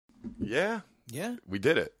Yeah. Yeah, We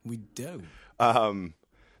did it. we do.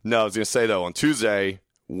 No, I was going to say, though, on Tuesday,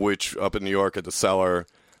 which up in New York at the Cellar,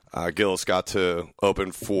 Gillis got to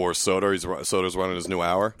open for Soder. Soder's running his new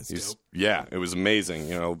hour. dope. Yeah, it was amazing.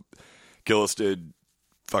 You know, Gillis did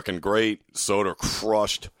fucking great. Soder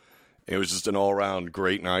crushed. It was just an all-around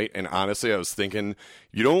great night. And honestly, I was thinking,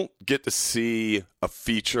 you don't get to see a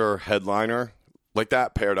feature headliner like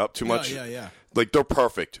that paired up too much. Yeah. Like, they're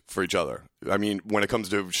perfect for each other. I mean, when it comes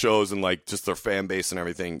to shows and, like, just their fan base and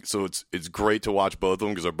everything. So it's great to watch both of them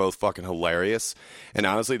because they're both fucking hilarious. And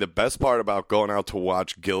honestly, the best part about going out to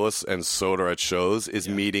watch Gillis and Soder at shows is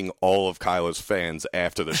meeting all of Kyler's fans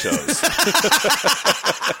after the shows.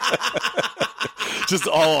 Just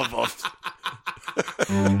all of them.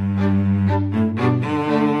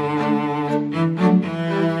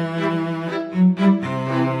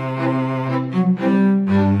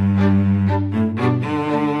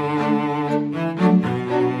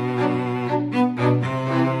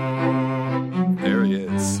 There he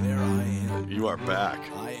is. There I am. You are back.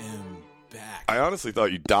 I am back, I honestly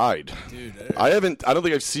thought you died. dude. I don't think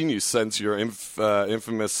I've seen you since your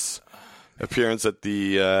infamous appearance at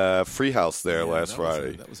the Freehouse there last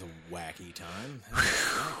Friday. That was a wacky time.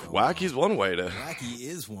 Wacky's one way to. Wacky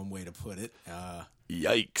is one way to put it.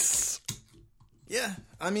 Yikes. Yeah,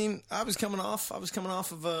 I mean, I was coming off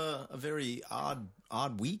of a very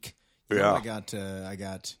odd week. You Yeah. know,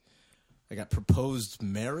 I got proposed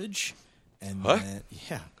marriage, and What? then,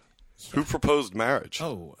 yeah. Who proposed marriage?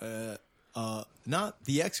 Oh, not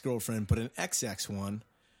the ex-girlfriend, but an ex one.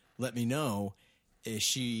 Let me know.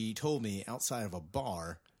 She told me outside of a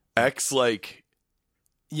bar. X like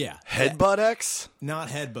Yeah, headbutt X? not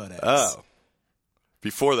headbutt ex. Oh.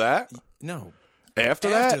 Before that? No,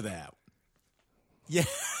 After after that? that. Yeah.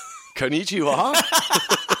 Konnichiwa?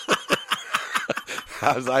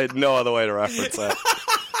 I had no other way to reference that.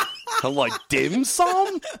 I'm like, dim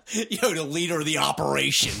sum? Yo, the leader of the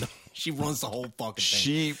operation. She runs the whole fucking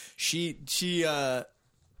thing.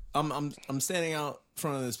 I'm standing out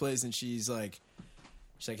front of this place, and she's like,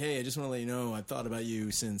 hey, I just want to let you know I thought about you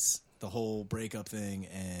since the whole breakup thing,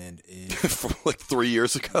 and From like 3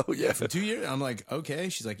 years ago? Yeah. for 2 years. I'm like, okay.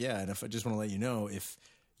 She's like, yeah, and if I just want to let you know, if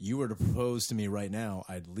you were to propose to me right now,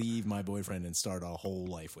 I'd leave my boyfriend and start a whole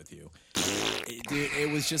life with you. Dude, it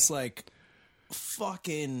was just like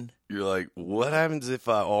fucking. You're like, what happens if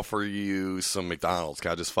I offer you some McDonald's?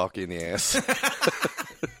 Can I just fuck you in the ass?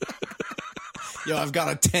 Yo, I've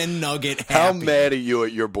got a 10 nugget. How Happy. mad are you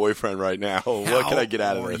at your boyfriend right now? What can I get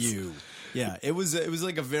out of How are this? you? Yeah, it was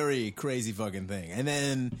like a very crazy fucking thing. And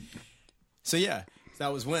then, so yeah,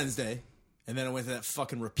 that was Wednesday. And then I went to that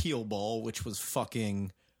fucking repeal ball, which was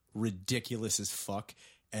fucking ridiculous as fuck.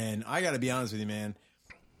 And I got to be honest with you, man.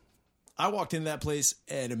 I walked in that place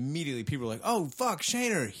and immediately people were like, oh, fuck,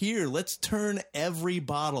 Shaner, here, let's turn every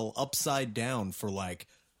bottle upside down for like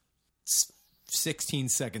 16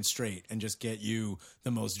 seconds straight and just get you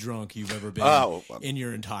the most drunk you've ever been in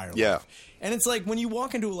your entire life. Yeah. And it's like when you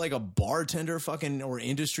walk into like a bartender fucking or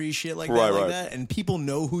industry shit like Right, that, right. and people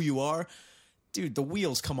know who you are, dude, the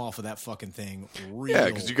wheels come off of that fucking thing real. Yeah,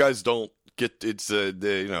 because you guys don't get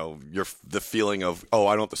the feeling of, oh,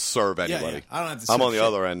 I don't have to serve anybody. yeah. I don't have to I'm serve on the shit.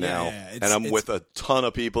 other end Yeah, now, yeah. and I'm with a ton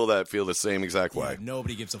of people that feel the same exact way.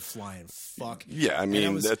 Nobody gives a flying fuck. Yeah, I And mean,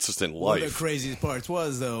 that was- that's just in One of life. the craziest parts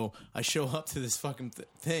was, though, I show up to this fucking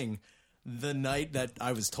thing the night that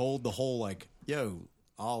I was told the whole, like, yo,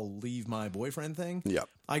 I'll leave my boyfriend thing. Yep.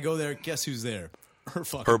 I go there, guess who's there?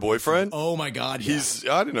 Her boyfriend? Oh, my God, yeah.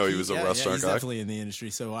 I didn't know he was a Yeah, restaurant he's guy. definitely in the industry,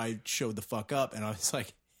 so I showed the fuck up, and I was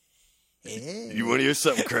like, hey. You want to hear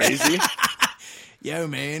something crazy? Yo,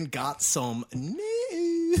 man, got some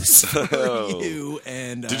news for you.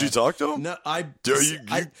 And Did you talk to him? No,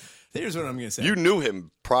 here's what I'm going to say. You knew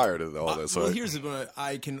him prior to all this, Well, right? here's what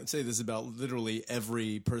I can say this about literally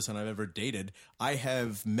every person I've ever dated. I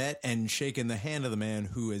have met and shaken the hand of the man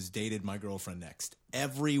who has dated my girlfriend next.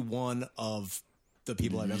 Every one of the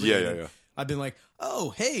people I've ever dated. Yeah. I've been like,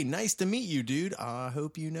 oh, hey, nice to meet you, dude. I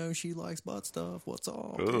hope you know she likes butt stuff. What's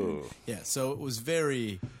up? dude?" Ooh. Yeah, so it was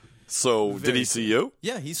very... So, did he see you?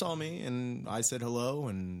 Yeah, he saw me, and I said hello,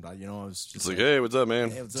 and, I was just It's like, hey, what's up,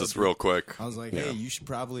 man? Hey, what's just up, real quick. I was like, Yeah. hey, you should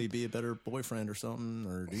probably be a better boyfriend or something,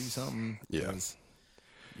 or do something. Yeah. because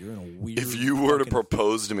You're in a weird... If you were to fucking-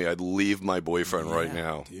 propose to me, I'd leave my boyfriend right Yeah,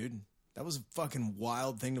 now. dude. That was a fucking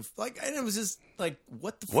wild thing to... Like, and it was just like,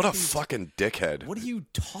 what the What a fuck are you- fucking dickhead. What are you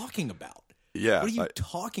talking about? Yeah. What are you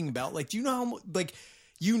talking about? Like, do you know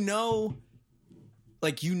how...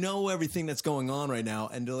 Like, you know everything that's going on right now,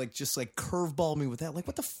 and to like just like curveball me with that. Like,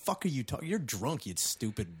 what the fuck are you talking? You're drunk, you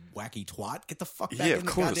stupid wacky twat. Get the fuck back Yeah, in of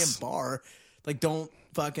the course. goddamn bar. Like, don't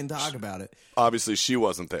fucking talk about it. Obviously, she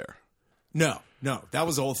wasn't there. No, that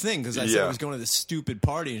was the whole thing because I said Yeah. I was going to this stupid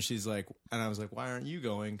party, and she's like, and I was like, why aren't you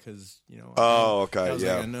going? Because Oh, okay, I was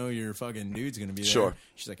yeah. like, I know your fucking dude's gonna be there. Sure.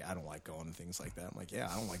 She's like, I don't like going to things like that. I'm like, yeah,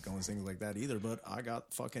 I don't like going to things like that either, but I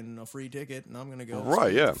got fucking a free ticket, and I'm gonna go.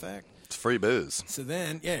 Right, So yeah. what the fact? It's free biz. So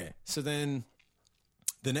then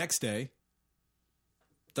the next day,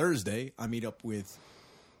 Thursday, I meet up with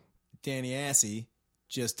Danny Assey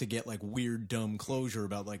just to get like weird, dumb closure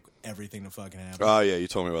about like everything that fucking happened. Oh, yeah, you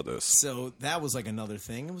told me about this. So that was like another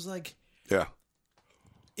thing. It was like, Yeah.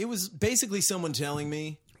 it was basically someone telling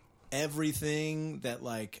me everything that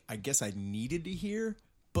like I guess I needed to hear,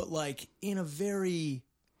 but like in a very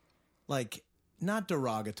like not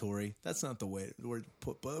derogatory. That's not the word to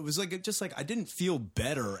put. But it was like just like I didn't feel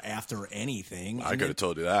better after anything. I could have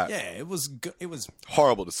told you that. Yeah, it was. It was.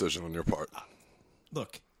 Horrible decision on your part.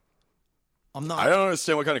 Look, I'm not. I don't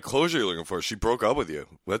understand what kind of closure you're looking for. She broke up with you.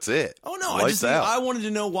 That's it. Oh no! Lights out. I wanted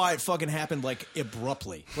to know why it fucking happened like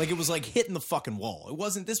abruptly. Like it was like hitting the fucking wall. It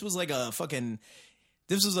wasn't. This was like a fucking.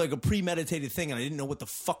 This was like a premeditated thing, and I didn't know what the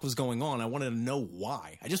fuck was going on. I wanted to know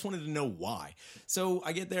why. I just wanted to know why. So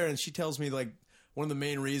I get there, and she tells me like one of the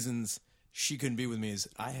main reasons she couldn't be with me is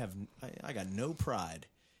I got no pride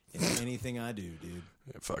in anything I do, dude.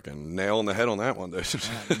 You're fucking nail on the head on that one, dude.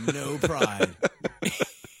 I have no pride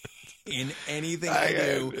in anything I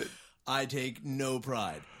do. I take no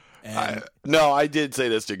pride. And No, I did say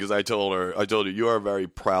this to you because I told you you are a very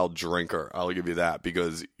proud drinker. I'll give you that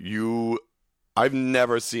because I've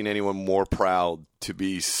never seen anyone more proud to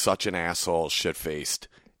be such an asshole, shit-faced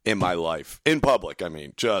in my life. In public, I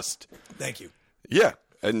mean, just. thank you. Yeah.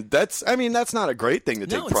 And that's not a great thing to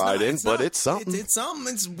take pride in, but it's something. It's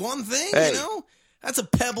something. It's one thing, Hey. you know? That's a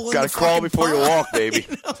pebble in the Gotta crawl fucking before you pond. walk, baby.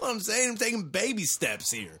 You know what I'm saying? I'm taking baby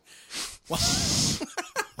steps here.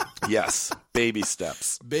 Yes, baby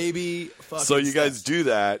steps. Baby fucking So you guys steps. do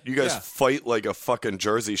that. You guys Yeah. fight like a fucking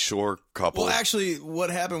Jersey Shore couple. Well, actually,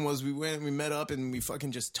 what happened was we met up, and we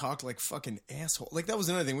fucking just talked like fucking asshole. Like, that was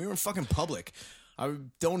another thing. We were in fucking public. I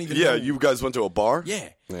don't even yeah, know. you guys went to a bar? Yeah.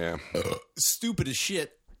 Yeah. Stupid as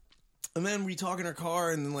shit. And then we talk in our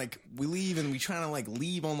car, and then like we leave, and we try to like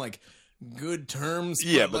leave on like good terms.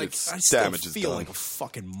 Yeah, but like it's I still damage is feel done. like a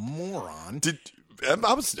fucking moron.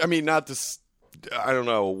 I don't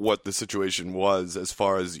know what the situation was as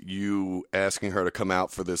far as you asking her to come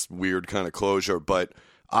out for this weird kind of closure, but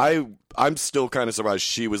I'm still kind of surprised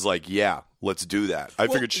she was like, yeah, let's do that. I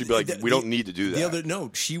figured she'd be like, we don't need to do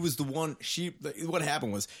that. She was the one. What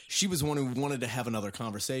happened was she was the one who wanted to have another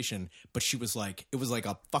conversation, but she was like, it was like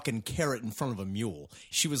a fucking carrot in front of a mule.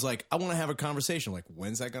 She was like, I want to have a conversation. Like,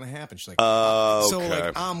 when's that going to happen? She's like, so okay.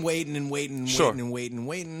 like I'm waiting and waiting and Sure. waiting and waiting and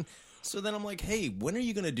waiting. So then I'm like, hey, when are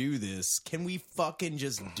you going to do this? Can we fucking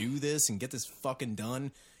just do this and get this fucking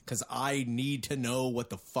done? Because I need to know what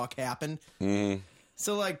the fuck happened.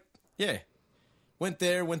 So like, yeah. Went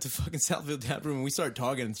to fucking Southfield Tap Room, and we started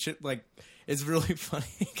talking and shit. Like, it's really funny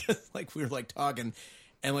because like we were like talking,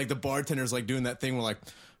 and like the bartender's like doing that thing. We're like,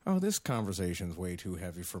 oh, this conversation's way too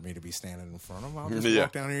heavy for me to be standing in front of. I'll just Yeah.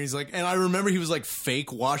 walk down here. He's like, and I remember he was like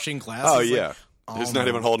fake washing glasses. Oh, like, yeah. I'll He's not know.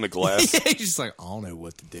 even holding a glass. Yeah, he's just like, I don't know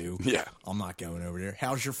what to do. Yeah. I'm not going over there.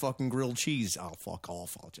 How's your fucking grilled cheese? I'll fuck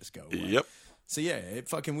off. I'll just go away. Yep. So yeah, we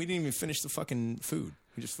didn't even finish the fucking food.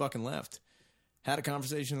 We just fucking left. Had a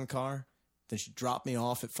conversation in the car. Then she dropped me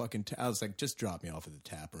off at fucking. I was like, just drop me off at the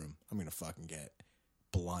tap room. I'm gonna fucking get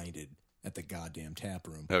blinded at the goddamn tap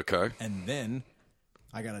room. Okay. And then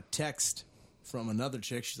I got a text from another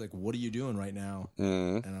chick. She's like, "What are you doing right now?"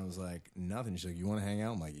 And I was like, "Nothing." She's like, "You want to hang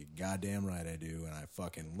out?" I'm like, "You goddamn right I do." And I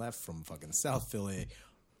fucking left from fucking South Philly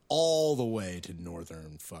all the way to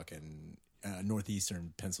northeastern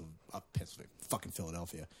Pennsylvania, fucking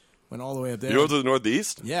Philadelphia. Went all the way up there. You go to the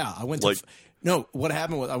Northeast? Yeah, I went to. No, what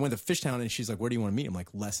happened was I went to Fishtown, and she's like, "Where do you want to meet?" I'm like,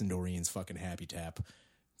 "Les and Doreen's fucking Happy Tap."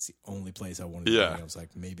 It's the only place I wanted to Yeah. go. I was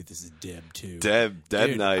like, maybe this is Deb too. Deb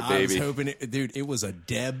Dude, night, baby. I was hoping, it was a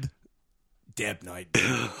Deb night.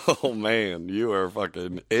 Dude. Oh, man. You are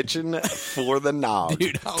fucking itching for the nog.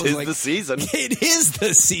 Dude, I was Tis like, the season. It is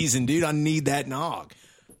the season, dude. I need that nog.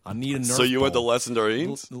 I need a Nerf So you went to ball. Les and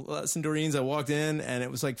Doreen's? Les and Doreen's. I walked in, and it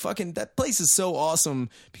was like, fucking, that place is so awesome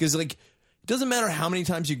because, like, it doesn't matter how many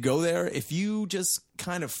times you go there. If you just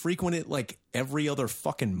kind of frequent it like every other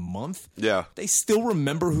fucking month, Yeah. they still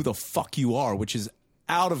remember who the fuck you are, which is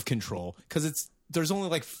out of control because there's only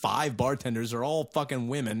like 5 bartenders. They're all fucking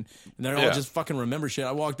women, and they're all Yeah. just fucking remember shit.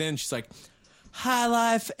 I walked in, she's like, High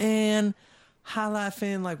Life and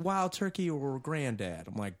like Wild Turkey or Granddad.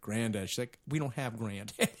 I'm like, Granddad. She's like, we don't have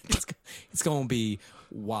Granddad. It's going to be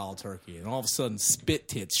Wild Turkey. And all of a sudden, Spit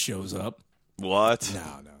Tits shows up. What?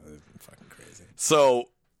 No, it's fucking crazy. So,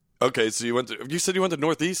 okay, so you said you went to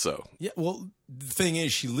Northeast, though. Yeah, well, the thing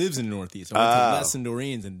is, she lives in the Northeast. I went to Les and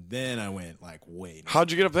Doreen's, and then I went, like, wait.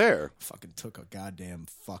 How'd you get up there? Fucking took a goddamn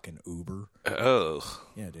fucking Uber. Ugh.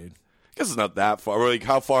 Yeah, dude. I guess it's not that far. Like,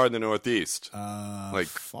 how far in the Northeast? Like,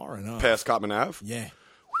 far enough. Past Cottman Ave? Yeah.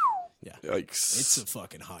 Yeah. Yikes. It's a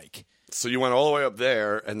fucking hike. So you went all the way up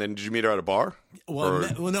there, and then did you meet her at a bar? Well,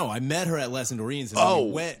 no, I met her at Les and Doreen's, and then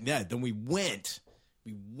we went. Yeah, then we went.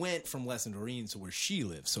 We went from Les and Doreen's to where she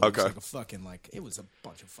lives. So it was like a fucking, it was a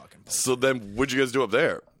bunch of fucking bullshit. So then what'd you guys do up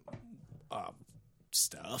there?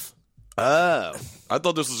 Stuff. Oh. I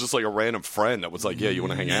thought this was just like a random friend that was like, yeah, you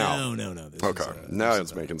want to hang out? No. Okay. Now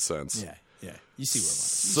it's making sense. Yeah. You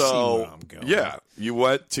see where I'm going. Yeah, you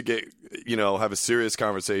went to get, have a serious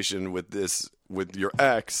conversation with your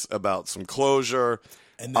ex about some closure.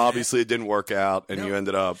 And obviously it didn't work out, and you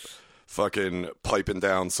ended up fucking piping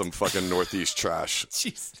down some fucking Northeast trash.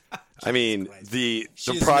 I mean, the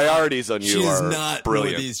priorities on you are not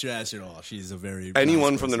brilliant. Northeast trash at all. She's a very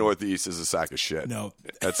anyone nice from the person. Northeast is a sack of shit. No,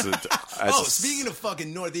 Speaking of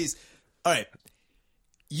fucking Northeast, all right,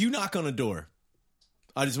 you knock on a door.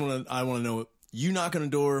 I want to know. You knock on a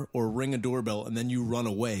door or ring a doorbell, and then you run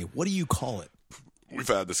away. What do you call it? We've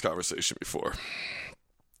had this conversation before.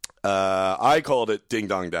 I called it Ding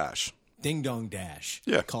Dong Dash. Ding Dong Dash.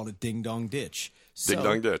 Yeah. I called it Ding Dong Ditch. Ding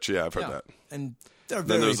Dong Ditch. Yeah, I've heard that. And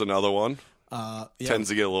then there's another one. Tends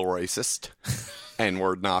to get a little racist.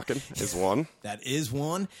 N-word knocking is one. That is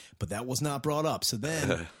one, but that was not brought up. So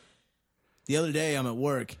then the other day I'm at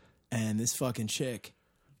work, and this fucking chick,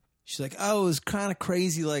 she's like, oh, it was kind of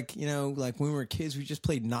crazy. Like, like when we were kids, we just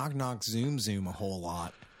played Knock Knock Zoom Zoom a whole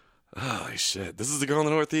lot. Holy shit. This is the girl in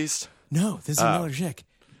the Northeast? No, this is another chick.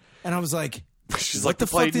 And I was like, she's like,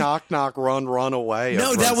 play Knock Knock Run Away.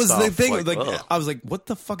 No, that was the thing. Like, I was like, what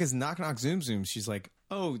the fuck is Knock Knock Zoom Zoom? She's like,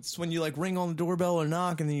 oh, it's when you like ring on the doorbell or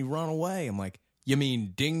knock and then you run away. I'm like, you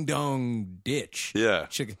mean Ding Dong Ditch? Yeah.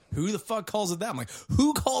 She's like, who the fuck calls it that? I'm like,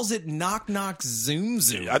 who calls it Knock Knock Zoom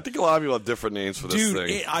Zoom? I think a lot of people have different names for this thing.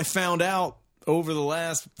 Dude, I found out over the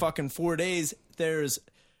last fucking 4 days, there's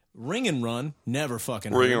Ring and Run. Never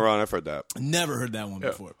fucking Ring and Run, I've heard that. Never heard that one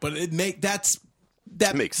before. But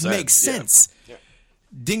that makes sense. Yeah.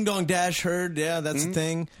 Ding Dong Dash heard, that's a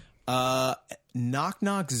thing. Knock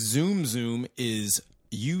Knock Zoom Zoom is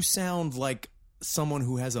you sound like someone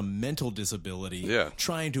who has a mental disability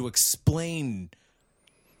trying to explain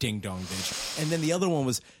Ding Dong Ditch. And then the other one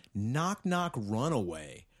was Knock Knock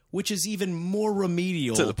Runaway, which is even more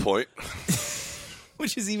remedial. To the point.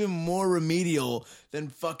 Which is even more remedial than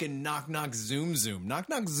fucking Knock Knock Zoom Zoom. Knock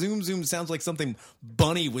Knock Zoom Zoom sounds like something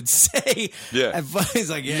Bunny would say. Yeah. And Bunny's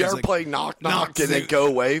like, you ever play Knock Knock and then go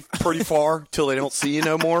away pretty far till they don't see you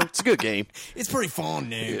no more? It's a good game. It's pretty fun,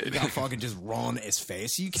 dude. You gotta fucking just run as fast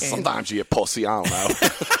as you can. Sometimes you get pussy, I don't know.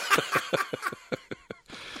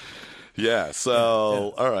 Yeah,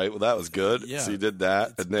 so, all right, well, that was good. Yeah. So you did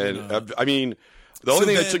that. And then, the only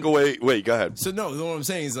thing I took away, wait, go ahead. So, no, what I'm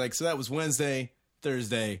saying is, like, so that was Wednesday,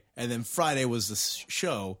 Thursday, and then Friday was the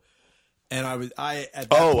show. And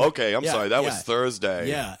okay. I'm sorry. That was Thursday.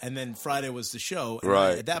 Yeah. And then Friday was the show. And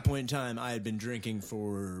right. At that point in time, I had been drinking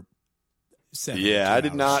for 7 I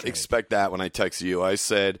did not expect that when I texted you. I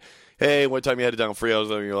said, hey, what time you headed down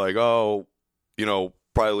Frios? And you're like, oh,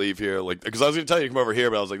 probably leave here. Like, because I was going to tell you to come over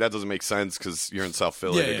here, but I was like, that doesn't make sense because you're in South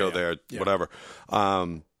Philly to go there, whatever.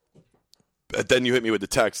 But then you hit me with the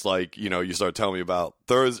text, like, you started telling me about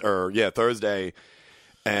Thursday.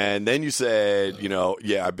 And then you said,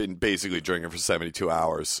 I've been basically drinking for 72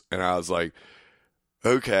 hours. And I was like,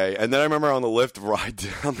 okay. And then I remember on the Lyft ride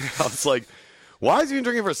down there, I was like, why is he been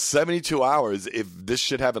drinking for 72 hours if this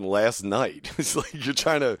shit happened last night? It's like you're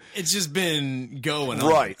trying to... It's just been going on.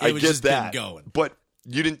 Right, I get that. Been going. But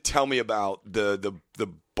you didn't tell me about the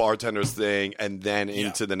bartender's thing and then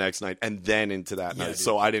into the next night and then into that night. Dude.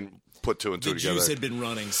 So I didn't put two and two together. The juice had been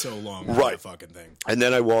running so long. Right. The fucking thing. And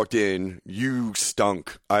then I walked in. You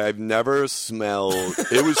stunk. I've never smelled...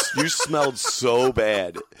 You smelled so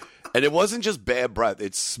bad. And it wasn't just bad breath.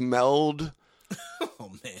 It smelled...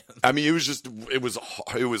 Oh, man. I mean, it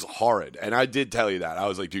was horrid. And I did tell you that. I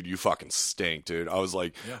was like, dude, you fucking stink, dude. I was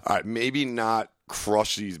like, all right, maybe not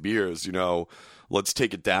crush these beers, let's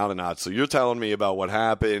take it down a notch. So you're telling me about what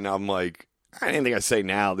happened. I'm like, anything I say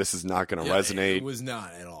now, this is not going to resonate. It was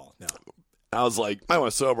not at all, no. I was like, might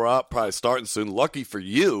want to sober up, probably starting soon. Lucky for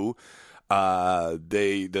you, the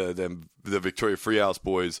Victoria Freehouse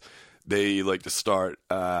boys, they like to start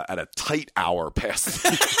at a tight hour past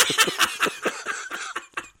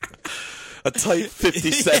a tight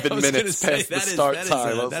 57 minutes past the start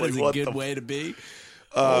time. That is a good way to be.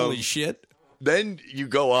 Holy shit. then you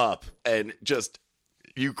go up and just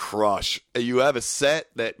you crush. You have a set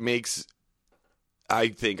that makes, I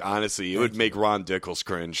think, honestly, it would make Ron Dickel's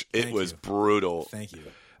cringe. It was brutal. Thank you.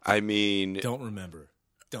 I mean, Don't remember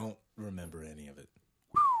any of it.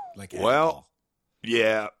 Like, at well, all.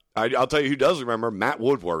 yeah, I'll tell you who does remember. Matt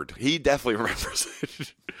Woodward. He definitely remembers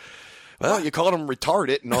it. Well, you called him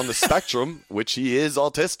retarded and on the spectrum, which he is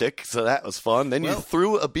autistic, so that was fun. Then you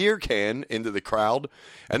threw a beer can into the crowd,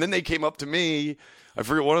 and then they came up to me. I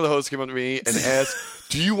forget, one of the hosts came up to me and asked,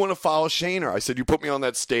 do you want to follow Shaner? I said, you put me on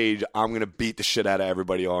that stage, I'm going to beat the shit out of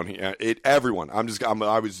everybody on here. Everyone. I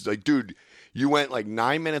was like, dude, you went like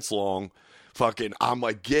 9 minutes long. Fucking, I'm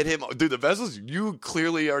like, get him. Dude, the Vessels, you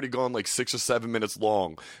clearly already gone like 6 or 7 minutes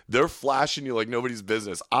long. They're flashing you like nobody's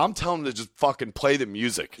business. I'm telling them to just fucking play the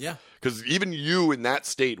music. Yeah. Because even you in that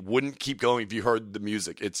state wouldn't keep going if you heard the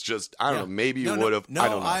music. It's just, I don't know, maybe you would have. No, I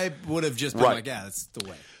don't know. I would have just been like, yeah, that's the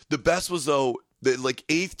way. The best was, though, the like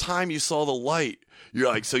 8th time you saw the light, you're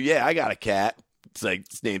like, so yeah, I got a cat. It's like,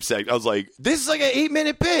 it's named Sex. I was like, this is like an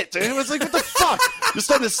 8-minute bit. And it was like, what the fuck? You're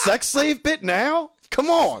starting a sex slave bit now? Come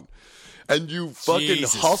on. And you fucking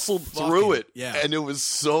hustled through it. Yeah. And it was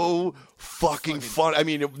so fucking fun. I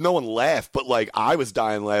mean, no one laughed, but like I was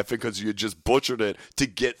dying laughing because you had just butchered it to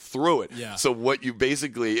get through it. Yeah. So what you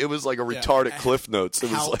basically, it was like a retarded Cliff Notes. It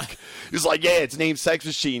was like, yeah, it's named Sex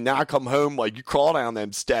Machine. Now I come home, like you crawl down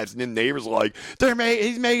them steps, and then neighbors were like,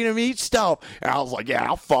 he's making him eat stuff. And I was like, yeah,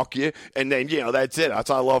 I'll fuck you. And then, you know, that's it. That's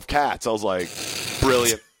why I love cats. I was like,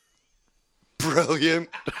 brilliant. Brilliant.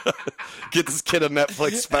 Get this kid a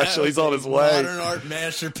Netflix special. He's on his way. Modern art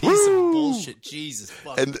masterpiece of bullshit. Jesus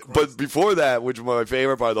fucking Christ. But before that, which was my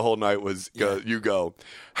favorite part of the whole night was you go,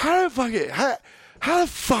 how the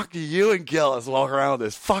fuck do you and Gillis walk around with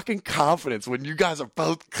this fucking confidence when you guys are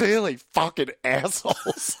both clearly fucking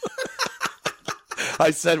assholes?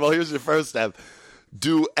 I said, well, here's your first step.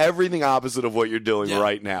 Do everything opposite of what you're doing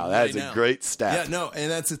right now. That is a great step. Yeah, no,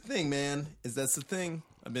 and that's the thing, man. That's the thing.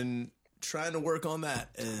 I've been trying to work on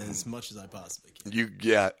that as much as I possibly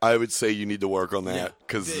can. I would say you need to work on that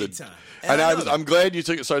because I'm glad you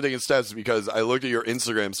started taking steps because I looked at your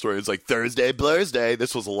Instagram story. It's like Thursday, Blursday.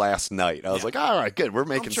 This was last night. I was like, all right, good. We're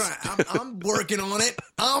making. I'm working on it.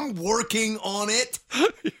 I'm working on it.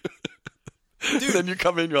 Dude. And then you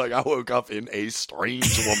come in, you're like, I woke up in a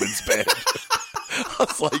strange woman's bed. I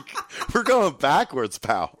was like, we're going backwards,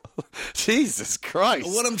 pal. Jesus Christ.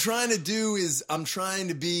 What I'm trying to do is I'm trying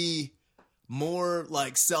to be more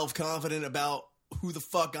like self-confident about who the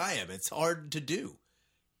fuck I am. It's hard to do.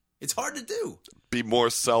 Be more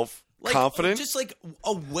self-confident? Just like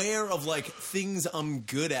aware of like things I'm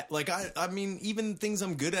good at. Like I mean, even things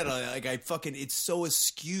I'm good at, it's so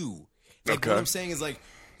askew. Like what I'm saying is like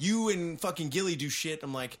you and fucking Gilly do shit.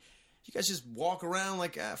 I'm like, you guys just walk around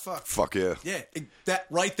like, fuck. Fuck yeah. Yeah, that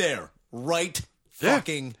right there. Right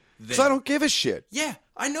fucking there. Because I don't give a shit. Yeah,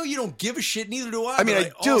 I know you don't give a shit, neither do I. I mean,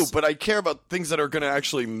 I do, but I care about things that are going to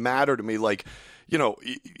actually matter to me. Like, you know,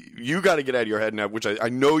 you got to get out of your head now, which I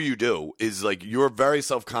know you do, is like you're very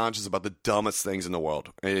self-conscious about the dumbest things in the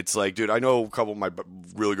world. And it's like, dude, I know a couple of my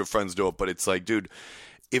really good friends do it, but it's like, dude,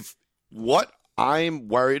 if what I'm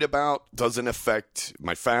worried about doesn't affect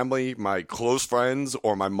my family, my close friends,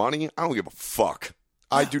 or my money, I don't give a fuck.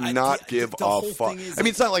 I do not give a fuck. I mean,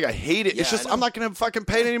 it's not like I hate it. It's just I'm not going to fucking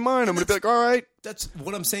pay it any mind. I'm going to be like, all right. That's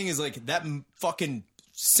what I'm saying is like that fucking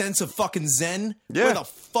sense of fucking zen. Yeah. Where the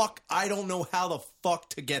fuck? I don't know how the fuck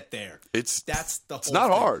to get there. That's the whole It's not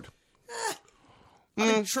thing. hard.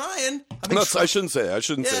 I've been trying. I shouldn't say that. I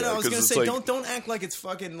shouldn't say that. I was going to say, like, don't act like it's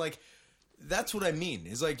fucking like, that's what I mean.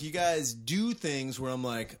 Is like you guys do things where I'm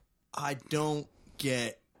like, I don't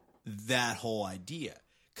get that whole idea.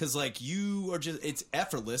 Because, like, you are just, it's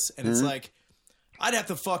effortless, and it's like, I'd have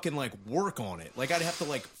to fucking, like, work on it. Like, I'd have to,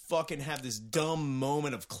 like, fucking have this dumb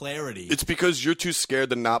moment of clarity. It's because you're too scared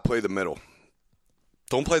to not play the middle.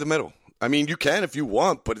 Don't play the middle. I mean, you can if you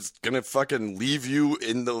want, but it's going to fucking leave you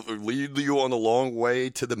on the long way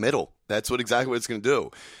to the middle. That's exactly what it's going to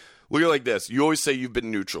do. Look at it like this. You always say you've been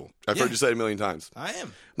neutral. I've heard you say it a million times. I am.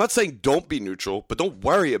 I'm not saying don't be neutral, but don't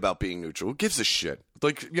worry about being neutral. Who gives a shit?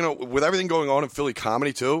 Like, you know, with everything going on in Philly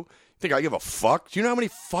comedy, too, you think I give a fuck? Do you know how many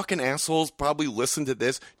fucking assholes probably listen to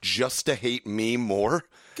this just to hate me more?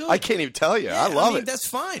 Good. I can't even tell you. Yeah, I love it. That's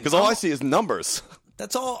fine. Because all I see is numbers.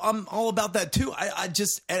 That's all. I'm all about that too. I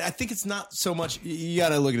think it's not so much. You got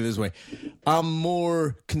to look at it this way. I'm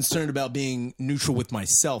more concerned about being neutral with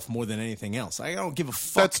myself more than anything else. I don't give a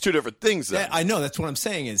fuck. That's two different things, then. I know. That's what I'm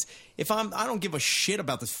saying is I don't give a shit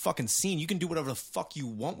about this fucking scene. You can do whatever the fuck you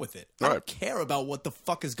want with it. I don't care about what the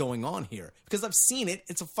fuck is going on here because I've seen it.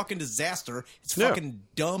 It's a fucking disaster. It's fucking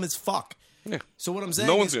dumb as fuck. Yeah. So what I'm saying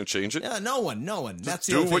No one's is- going to change it. Yeah, no one. That's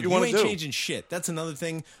the do other what thing. you You wanna ain't do. changing shit. That's another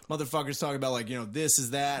thing motherfuckers talk about, like, this is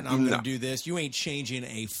that, and I'm No. going to do this. You ain't changing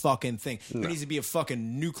a fucking thing. There needs to be a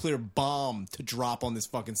fucking nuclear bomb to drop on this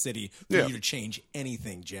fucking city for Yeah. you to change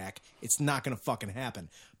anything, Jack. It's not going to fucking happen.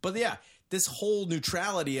 But yeah, this whole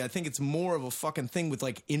neutrality, I think it's more of a fucking thing with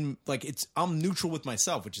I'm neutral with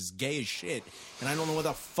myself, which is gay as shit, and I don't know what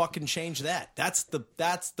to fucking change that. That's the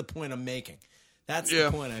point I'm making. That's the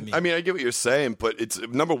point I mean. I mean, I get what you're saying, but it's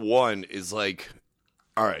number one is like,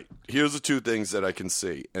 all right, here's the two things that I can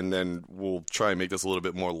see, and then we'll try and make this a little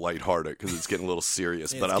bit more lighthearted because it's getting a little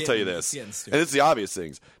serious. But I'll tell you this, it's getting stupid. and it's the obvious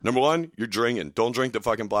things. Number one, you're drinking. Don't drink to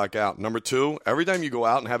fucking black out. Number two, every time you go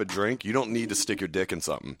out and have a drink, you don't need to stick your dick in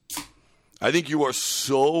something. I think you are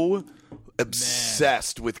so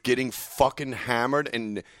obsessed with getting fucking hammered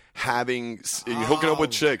and hooking up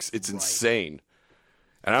with chicks. It's insane.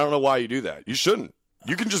 And I don't know why you do that. You shouldn't.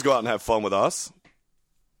 You can just go out and have fun with us.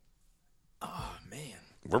 Oh, man.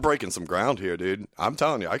 We're breaking some ground here, dude. I'm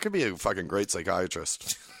telling you, I could be a fucking great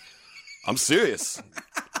psychiatrist. I'm serious.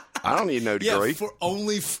 I don't need no degree.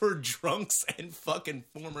 Only for drunks and fucking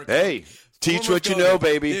former. Hey, teach former what you COVID. know,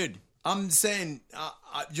 baby. Dude, I'm saying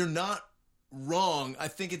you're not wrong. I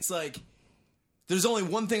think it's like there's only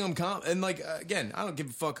one thing and like again, I don't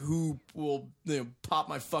give a fuck who will pop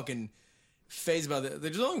my fucking phase about that.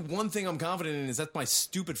 There's only one thing I'm confident in, is that's my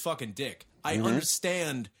stupid fucking dick. I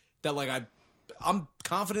understand that, like, I'm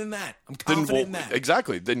confident in that. I'm confident in that.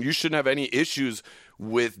 Exactly. Then you shouldn't have any issues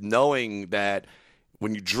with knowing that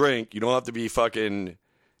when you drink, you don't have to be fucking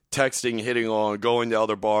texting, hitting on, going to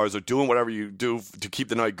other bars, or doing whatever you do to keep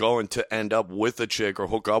the night going to end up with a chick or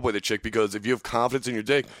hook up with a chick. Because if you have confidence in your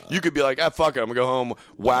dick, you could be like, fuck it, I'm going to go home,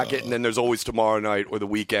 whack it, and then there's always tomorrow night or the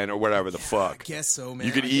weekend or whatever the fuck. I guess so, man.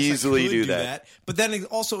 You could I guess I easily could do that. But then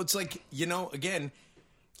also, it's like, again,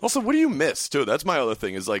 Also, what do you miss, too? That's my other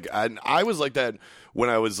thing. Is like, I was like that when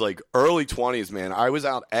I was like early 20s, man. I was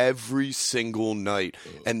out every single night.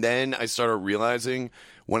 And then I started realizing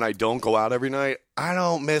when I don't go out every night, I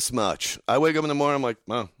don't miss much. I wake up in the morning, I'm like,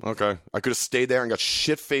 oh, okay. I could have stayed there and got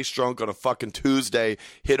shit-faced drunk on a fucking Tuesday,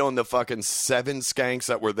 hit on the fucking 7 skanks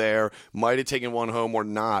that were there, might have taken one home or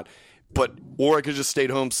not. Or I could just stayed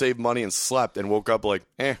home, saved money, and slept, and woke up like,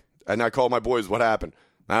 And I called my boys, what happened?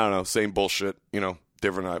 I don't know, same bullshit,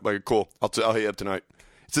 different night. Like, cool, I'll hit you up tonight.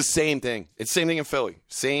 It's the same thing. It's the same thing in Philly.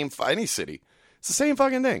 Any city. It's the same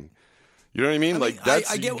fucking thing. You know what I mean? Like,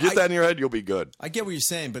 that's, get that in your head, you'll be good. I get what you're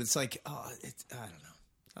saying, but it's like, I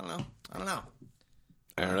don't know.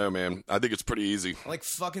 I don't know, man. I think it's pretty easy. I like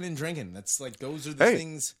fucking and drinking. That's like, those are the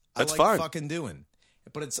things that's I like fine. fucking doing.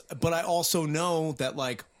 But I also know that,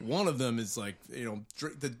 like, one of them is like,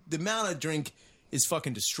 the amount of drink is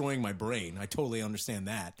fucking destroying my brain. I totally understand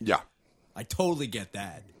that. Yeah. I totally get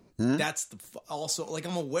that. That's also, like,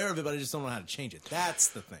 I'm aware of it, but I just don't know how to change it. That's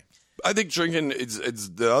the thing. I think drinking, it's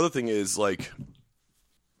the other thing is, like,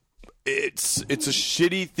 it's a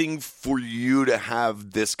shitty thing for you to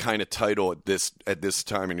have this kind of title at this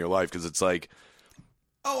time in your life, because it's like,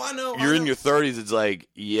 oh, I know. You're in your 30s. It's like,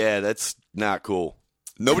 yeah, that's not cool.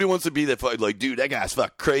 Nobody wants to be that like, dude, that guy's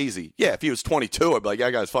fucking crazy. Yeah, if he was 22, I'd be like,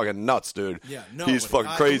 that guy's fucking nuts, dude. Yeah, no, he's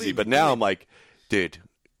fucking crazy. But now I'm like, dude,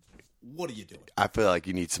 what are you doing? I feel like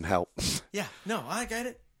you need some help. Yeah, no, I get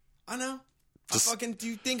it. I know. Do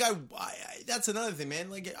you think I that's another thing, man.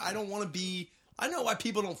 Like, I don't want to be. I know why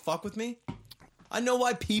people don't fuck with me. I know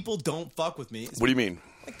why people don't fuck with me. What do you mean?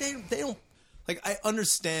 Like, they don't. Like, I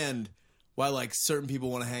understand why, like, certain people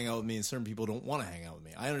want to hang out with me and certain people don't want to hang out with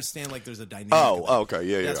me. I understand, like, there's a dynamic. Okay,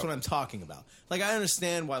 yeah. That's what I'm talking about. Like, I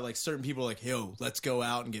understand why, like, certain people are like, yo, let's go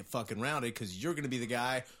out and get fucking rounded, because you're going to be the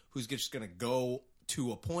guy who's just going to go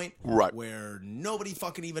to a point where nobody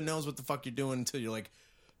fucking even knows what the fuck you're doing until you're, like,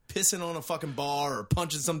 pissing on a fucking bar or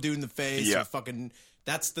punching some dude in the face or fucking.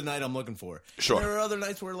 That's the night I'm looking for. Sure. And there are other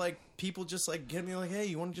nights where, like, people just, like, get me like, hey,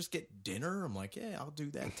 you want to just get dinner? I'm like, yeah, I'll do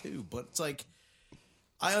that too. But it's like,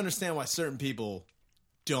 I understand why certain people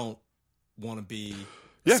don't want to be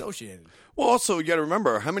associated. Well, also, you got to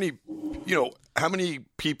remember how many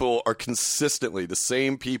people are consistently the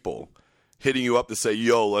same people hitting you up to say,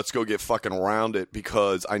 yo, let's go get fucking rounded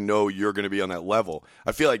because I know you're going to be on that level.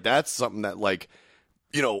 I feel like that's something that, like,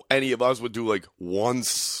 any of us would do, like,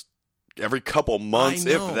 once every couple months,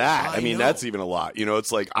 if that. I mean, that's even a lot.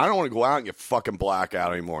 It's like, I don't want to go out and get fucking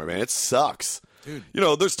blackout anymore, man. It sucks. Dude.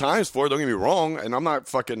 There's times for it, don't get me wrong, and I'm not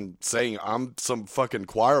fucking saying I'm some fucking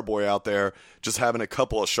choir boy out there just having a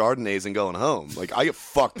couple of Chardonnays and going home. Like, I get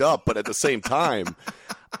fucked up, but at the same time,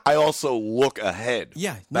 I also look ahead.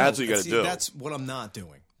 Yeah. That's what you got to do. That's what I'm not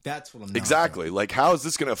doing. That's what I'm not Exactly. doing. Like, how is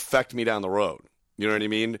this going to affect me down the road? You know what I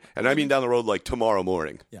mean? And I mean down the road like tomorrow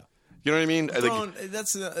morning. Yeah. You know what I mean?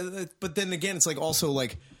 That's but then again, it's like also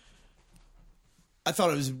like I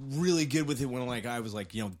thought I was really good with it when like I was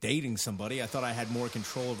like dating somebody. I thought I had more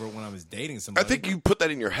control over it when I was dating somebody. I think you put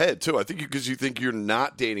that in your head too. I think because you think you're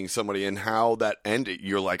not dating somebody and how that ended,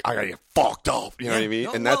 you're like, I gotta get fucked up. You know what I mean?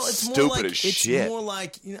 And that's stupid as shit. It's more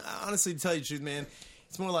like honestly, to tell you the truth, man,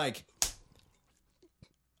 it's more like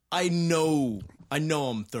I know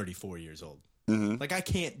I'm 34 years old. Mm-hmm. Like I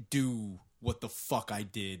can't do what the fuck I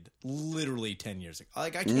did literally 10 years ago.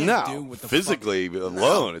 Like I can't do what the physically fuck...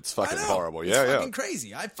 alone. It's fucking horrible. It's fucking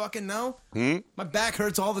crazy. I fucking know. My back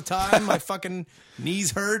hurts all the time. My fucking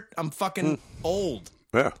knees hurt. I'm fucking old.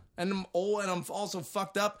 Yeah. And I'm old, and I'm also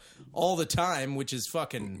fucked up all the time, which is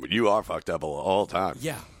fucking... You are fucked up all the time.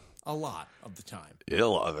 Yeah, a lot of the time.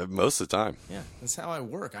 Yeah, most of the time. Yeah, that's how I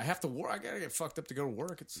work. I have to work. I gotta get fucked up to go to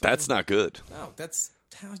work. That's not good. No, that's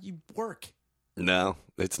how you work. No,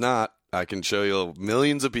 it's not. I can show you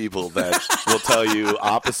millions of people that will tell you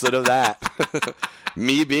opposite of that.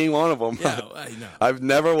 Me being one of them. Yeah, I know. I've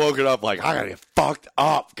never woken up like, I gotta get fucked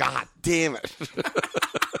up. God damn it.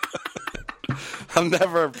 I'm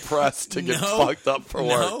never pressed to get fucked up for work.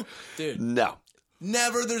 No, dude. No.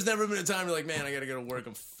 Never. There's never been a time you're like, man, I gotta go to work.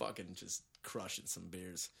 I'm fucking just crushing some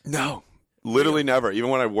beers. No. Literally never. Even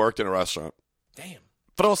when I worked in a restaurant. Damn.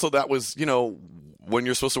 But also that was, when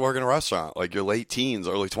you're supposed to work in a restaurant, like your late teens,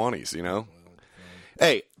 early 20s,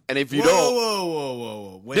 Hey, and if you don't...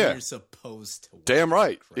 Whoa. When you're supposed to work. Damn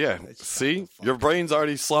right. Yeah. See? Your brain's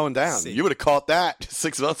already slowing down. See. You would have caught that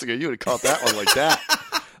 6 months ago. You would have caught that one like that.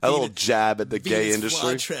 A little jab at the gay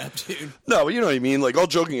industry. Trap, dude. No, but you know what I mean? Like, all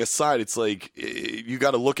joking aside, it's like, you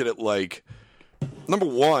got to look at it like, number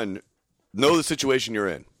one, know the situation you're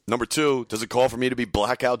in. Number two, does it call for me to be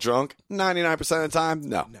blackout drunk? 99% of the time,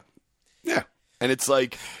 no. Yeah. And it's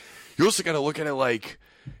like, you also got to look at it like,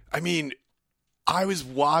 I mean, I was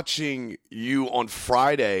watching you on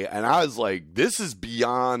Friday, and I was like, this is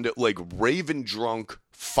beyond, like, Raven drunk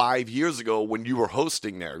 5 years ago when you were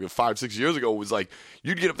hosting there. 5-6 years ago, it was like,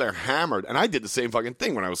 you'd get up there hammered, and I did the same fucking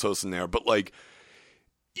thing when I was hosting there, but, like,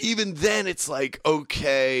 even then, it's like,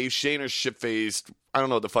 okay, Shayna's shit-faced, I don't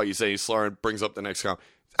know what the fuck you say, slurring, brings up the next comment.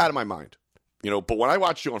 Out of my mind. But when I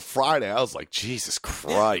watched you on Friday, I was like, Jesus Christ.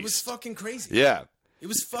 Yeah, it was fucking crazy. Yeah. It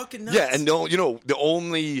was fucking nuts. Yeah, and the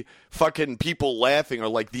only fucking people laughing are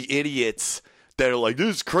like the idiots that are like,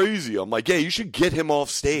 this is crazy. I'm like, yeah, you should get him off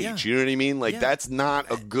stage. Yeah. You know what I mean? Like, that's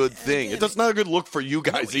not a good thing. That's not a good look for you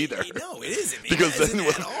guys either. No, it isn't. Because then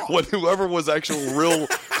when whoever was actual real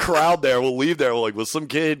crowd there will leave there like, well, some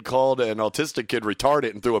kid called an autistic kid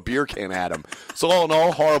retarded and threw a beer can at him. So all in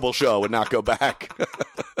all, horrible show and not go back.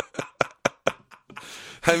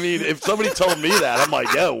 I mean, if somebody told me that, I'm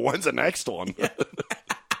like, yeah, when's the next one? Yeah.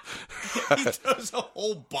 He throws a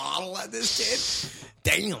whole bottle at this kid.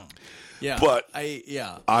 Damn. Yeah, but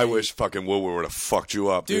I wish fucking Woodward would have fucked you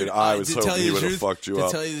up, dude. I was hoping he would have fucked you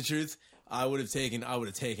up. To tell you the truth, I would have taken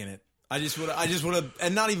it. I just would have,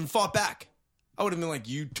 and not even fought back. I would have been like,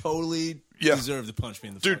 you totally deserve to punch me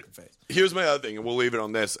in the fucking face. Here's my other thing, and we'll leave it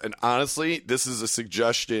on this. And honestly, this is a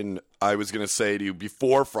suggestion I was going to say to you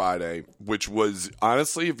before Friday, which was,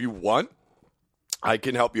 honestly, if you want, I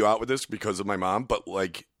can help you out with this because of my mom, but,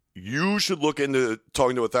 like, you should look into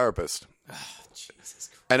talking to a therapist. Oh, Jesus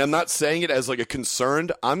Christ. And I'm not saying it as, like, a concern.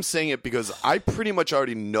 I'm saying it because I pretty much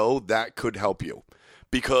already know that could help you.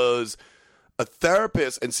 Because a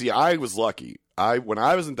therapist, and see, I was lucky. When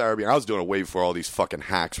I was in therapy, I was doing it way before all these fucking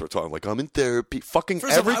hacks were talking. Like, I'm in therapy. Fucking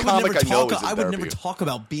First every comic I know is in therapy. I would never talk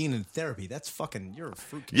about being in therapy. That's fucking, you're a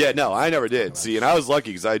fruit. Yeah, no, I never did. See, and I was lucky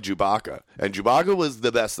because I had Chewbacca. And Chewbacca was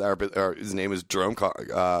the best therapist. Or his name is Jerome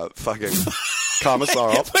fucking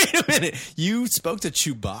Komisarov. Wait a minute. You spoke to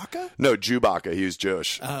Chewbacca? No, Chewbacca. He was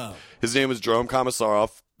Jewish. Oh. His name was Jerome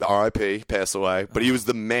Komisarov. R.I.P. Passed away. But he was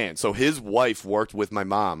the man. So his wife worked with my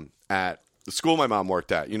mom at the school my mom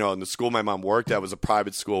worked at, and the school my mom worked at was a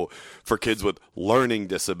private school for kids with learning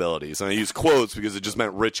disabilities. And I use quotes because it just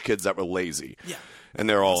meant rich kids that were lazy. Yeah. And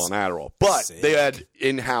they're all on Adderall. But they had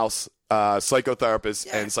in-house psychotherapists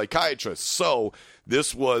and psychiatrists. So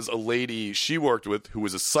this was a lady she worked with who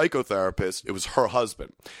was a psychotherapist. It was her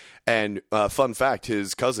husband. And fun fact,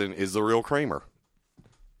 his cousin is the real Kramer.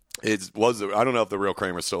 I don't know if the real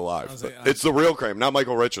Kramer's still alive. But it's the real Kramer, not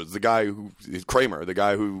Michael Richards. The guy who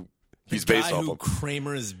he's based off of.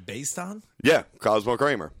 Kramer is based on? Yeah, Cosmo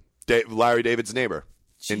Kramer. Larry David's neighbor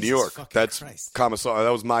in New York. That's Commissar.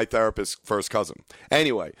 That was my therapist's first cousin.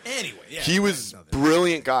 Anyway, yeah, he was a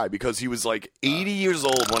brilliant guy because he was like 80 years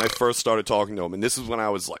old when I first started talking to him. And this is when I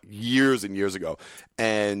was like years and years ago.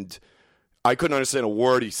 And I couldn't understand a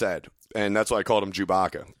word he said. And that's why I called him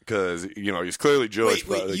Chewbacca, because, you know, he's clearly Jewish.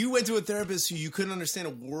 Wait, but, like, you went to a therapist who you couldn't understand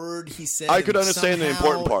a word he said? I could and understand the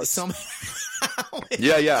important parts. Somehow,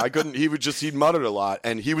 yeah, I couldn't. He'd muttered a lot,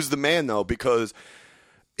 and he was the man though, because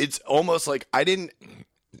it's almost like I didn't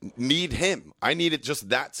need him. I needed just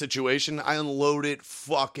that situation. I unloaded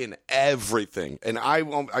fucking everything, and I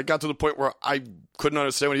got to the point where I couldn't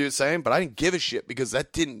understand what he was saying, but I didn't give a shit, because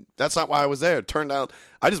that's not why I was there. It turned out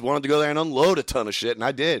I just wanted to go there and unload a ton of shit, and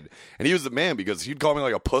I did. And he was the man, because he'd call me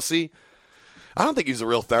like a pussy. I don't think he's a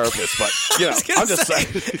real therapist, but, you know, I'm just saying.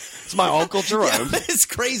 It's my Uncle Jerome. Yeah, it's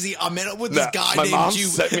crazy. I met up with this guy my named mom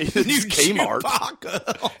sent me to Kmart.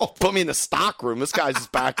 Chewbacca. Put me in the stock room. This guy's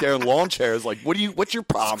just back there in lawn chairs like, what's your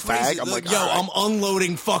problem, Crazy. fag? I'm like, yo, all right. I'm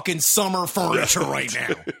unloading fucking summer furniture right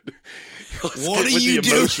now. Let's What get do with you the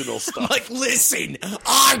do? emotional stuff. Like, listen,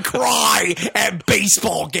 I cry at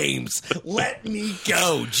baseball games. Let me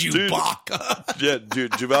go, Chewbacca. Yeah,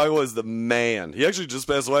 dude, Chewbacca was the man. He actually just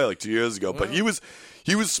passed away like 2 years ago, but he was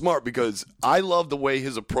smart, because I love the way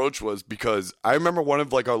his approach was, because I remember one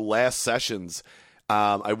of like our last sessions,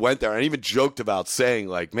 I went there and I even joked about saying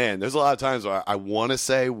like, man, there's a lot of times where I want to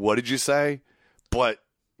say, what did you say? But,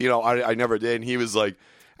 you know, I never did. And he was like,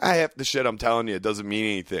 half the shit I'm telling you, it doesn't mean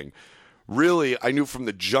anything. Really, I knew from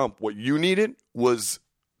the jump what you needed was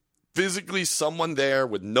physically someone there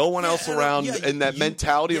with no one else around, and that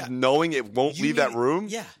mentality of knowing it won't leave that room.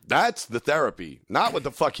 Yeah. That's the therapy, not what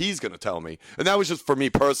the fuck he's going to tell me. And that was just for me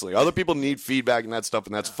personally. Other people need feedback and that stuff,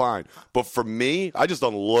 and that's fine. But for me, I just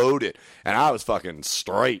unload it, and I was fucking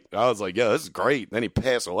straight. I was like, yeah, this is great. Then he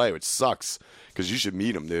passed away, which sucks, because you should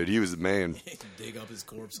meet him, dude. He was the man. Dig up his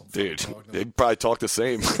corpse. Dude, they'd probably talk the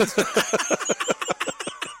same.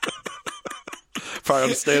 Probably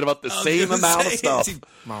understand about the same amount of stuff.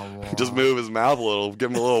 Just move his mouth a little.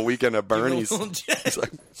 Give him a little weekend at Bernie's. It's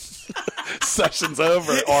like, session's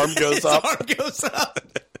over. Arm goes up. Arm goes up.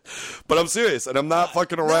 But I'm serious, and I'm not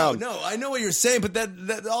fucking around. No, I know what you're saying, but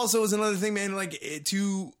that also is another thing, man. Like,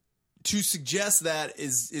 to suggest that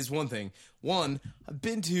is one thing. One, I've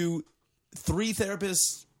been to 3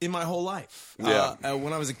 therapists in my whole life. Yeah.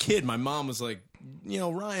 When I was a kid, my mom was like, you know,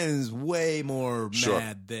 Ryan's way more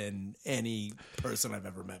mad than any person I've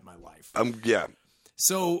ever met in my life. Yeah.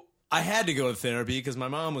 So I had to go to therapy because my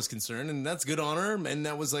mom was concerned, and that's good on her, and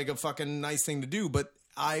that was like a fucking nice thing to do. But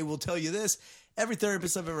I will tell you this, every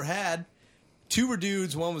therapist I've ever had, 2 were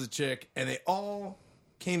dudes, 1 was a chick, and they all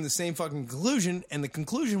came to the same fucking conclusion, and the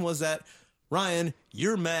conclusion was that, Ryan,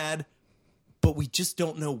 you're mad, but we just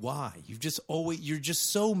don't know why. You're just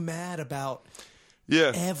so mad about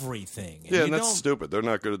everything. And and that's stupid. They're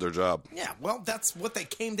not good at their job. Yeah, well, that's what they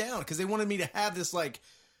came down, because they wanted me to have this, like,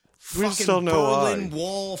 We just fucking don't know Berlin why.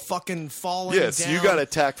 Wall fucking falling down. Yes, you got to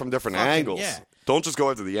attack from different angles. Yeah. Don't just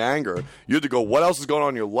go after the anger. You have to go, what else is going on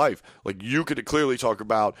in your life? Like, you could clearly talk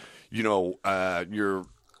about,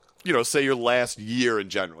 say your last year in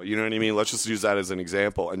general. You know what I mean? Let's just use that as an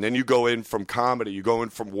example. And then you go in from comedy, you go in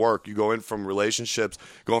from work, you go in from relationships,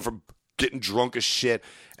 going from getting drunk as shit.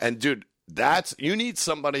 And, dude, you need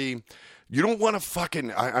somebody. You don't want to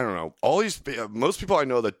fucking, I don't know, most people I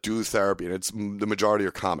know that do therapy, and it's the majority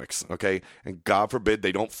are comics, okay? And God forbid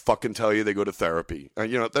they don't fucking tell you they go to therapy.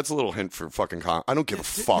 That's a little hint for fuking I don't give a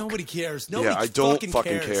fuck. Nobody cares. I don't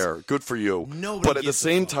fucking care. Good for you. Nobody but at the gives a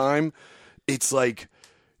same fuck. time, it's like,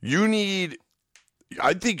 I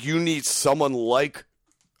think you need someone like,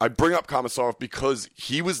 I bring up Komisarov because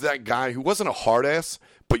he was that guy who wasn't a hard ass,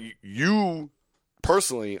 but you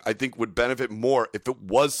personally, I think would benefit more if it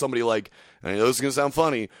was somebody like, and I know this is going to sound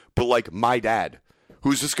funny, but like my dad,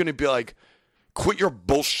 who's just going to be like, quit your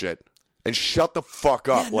bullshit and shut the fuck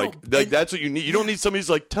up. That's what you need. You don't need somebody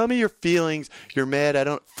who's like, tell me your feelings. You're mad.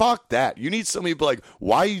 Fuck that. You need somebody to be like,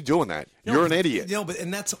 why are you doing that? You're an idiot.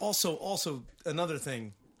 And that's also another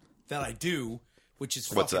thing that I do, which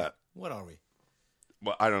is What's that? What are we?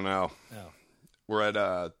 Well, I don't know. Oh. We're at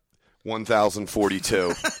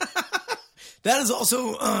 1,042. That is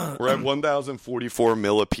also... We're at 1,044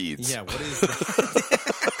 millipedes. Yeah, what is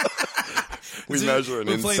that? We measure an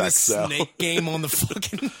We're playing the insect cell. snake game on the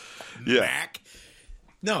fucking Mac.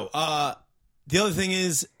 No, the other thing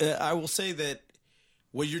is, I will say that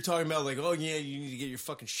what you're talking about, like, oh yeah, you need to get your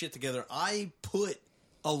fucking shit together. I put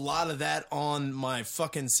a lot of that on my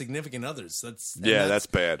fucking significant others. That's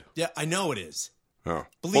bad. Yeah, I know it is. Oh.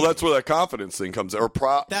 Well, that's where that confidence thing comes in. Or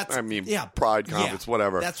pride, confidence, yeah,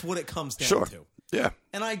 whatever. That's what it comes down to. Yeah.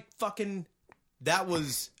 And that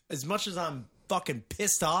was, as much as I'm fucking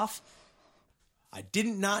pissed off, I did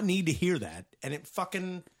not need to hear that. And it's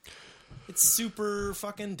super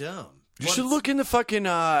fucking dumb. You should look into fucking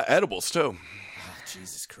edibles, too. Oh,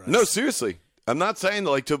 Jesus Christ. No, seriously. I'm not saying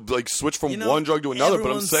to switch from You know, one drug to another, but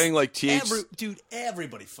I'm everyone's- saying like THC. Dude,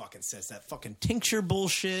 everybody fucking says that fucking tincture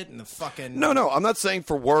bullshit and the fucking. No, I'm not saying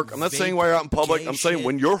for work. I'm not saying while you're out in public. gay I'm saying shit.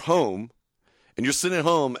 when you're home and you're sitting at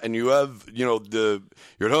home and you have, you're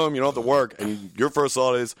at home, you don't have to work, and your first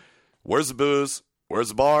thought is, where's the booze? Where's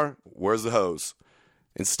the bar? Where's the hose?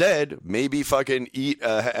 Instead, maybe fucking eat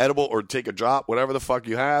a edible or take a drop, whatever the fuck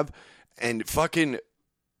you have, and fucking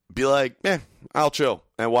be like, I'll chill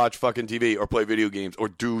and watch fucking TV or play video games or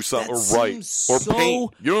do something That or write seems or so-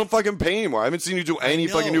 paint. You don't fucking paint anymore. I haven't seen you do any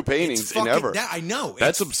know, fucking new it's paintings fucking- in ever. I know.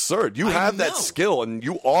 That's It's- absurd. You I have that know. skill, and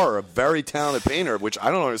you are a very talented painter, which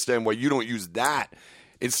I don't understand why you don't use that.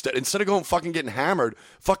 Instead of going fucking getting hammered,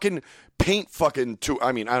 fucking paint fucking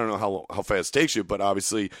I mean, I don't know how fast it takes you, but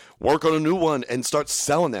obviously work on a new one and start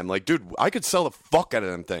selling them. Like, dude, I could sell the fuck out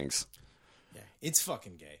of them things. Yeah, it's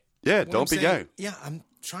fucking gay. Yeah, What don't I'm be saying- gay. Yeah, I'm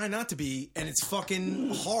trying not to be, and it's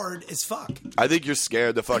fucking hard as fuck. I think you're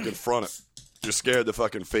scared to fucking front it. You're scared to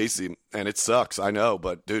fucking face him, and it sucks. I know,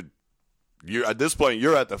 but dude, you're at this point.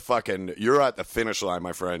 You're at the finish line,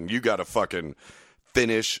 my friend. You got to fucking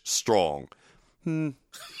finish strong. I don't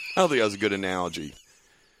think that was a good analogy.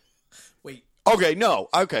 Wait, Okay, no,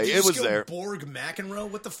 okay, did you it was just go there. Borg McEnroe?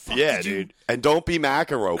 What the fuck? Yeah, did you... dude, and don't be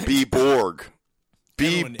McEnroe. Be Borg.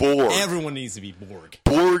 Be Borg. Everyone needs to be Borg.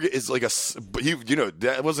 Borg is like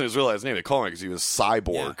that wasn't his real last name. They call him because he was Cyborg.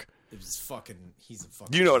 Yeah, it was fucking. He's a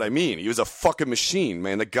fucking. You know what I mean? He was a fucking machine,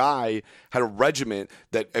 man. The guy had a regiment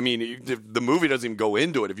that, I mean, the movie doesn't even go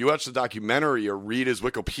into it. If you watch the documentary or read his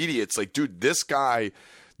Wikipedia, it's like, dude, this guy,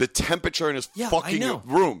 the temperature in his Yeah, I fucking know.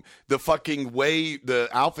 room, the fucking way, the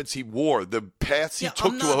outfits he wore, the paths he Yeah, took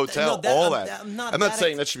I'm to not- a hotel, no, all I'm- that. I'm not not that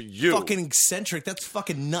saying that should be you. Fucking eccentric. That's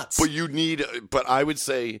fucking nuts. But I would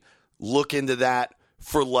say look into that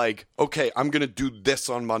for like, okay, I'm going to do this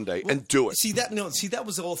on Monday and do it. See that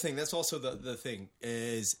was the whole thing. That's also the thing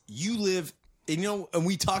is you live, and and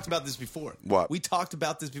we talked about this before. What? We talked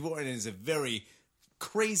about this before, and it is a very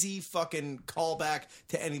crazy fucking callback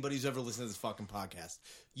to anybody who's ever listened to this fucking podcast.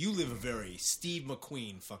 You live a very Steve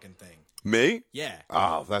McQueen fucking thing. Me? Yeah.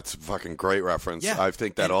 Oh, that's a fucking great reference. Yeah. I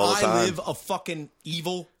think that And all the time. I live a fucking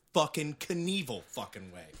evil, fucking Knievel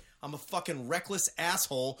fucking way. I'm a fucking reckless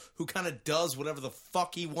asshole who kind of does whatever the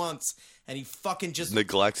fuck he wants, and he fucking just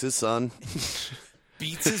Neglects his son.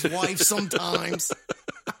 beats his wife sometimes,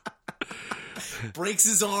 breaks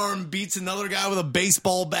his arm, beats another guy with a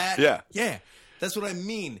baseball bat. Yeah. Yeah. That's what I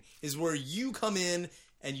mean, is where you come in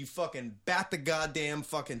and you fucking bat the goddamn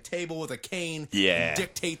fucking table with a cane Yeah. and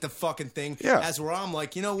dictate the fucking thing. Yeah. As where I'm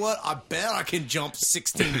like, you know what? I bet I can jump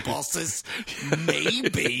 16 buses.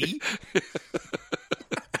 Maybe.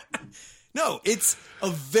 No, it's a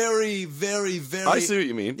very, very, very... I see what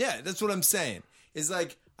you mean. Yeah, that's what I'm saying. It's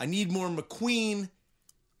like, I need more McQueen.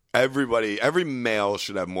 Every male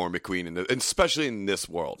should have more McQueen, and especially in this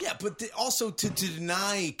world. Yeah, but also to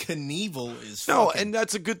deny Knievel is No, fucking... and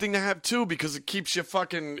that's a good thing to have too, because it keeps you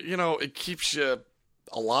fucking, it keeps you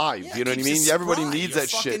alive. Yeah, You know it what I keeps mean? you Everybody spry. needs You're that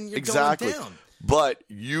fucking- shit. you're going Exactly. down. But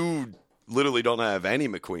you literally don't have any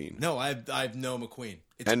McQueen. No, I've no McQueen.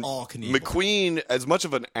 It's And all Knievel. McQueen, as much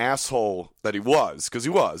of an asshole that he was, because he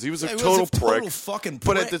was a Yeah, he was total a total prick. fucking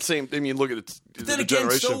But at prick. the same, I mean, look at it. Then the again,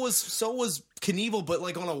 generation. so was Knievel, but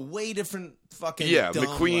like on a way different fucking Yeah, dumb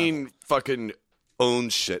McQueen level. fucking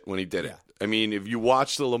owned shit when he did it. Yeah. I mean, if you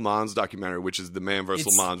watch the Le Mans documentary, which is the Man vs.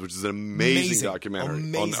 It's Le Mans, which is an amazing documentary,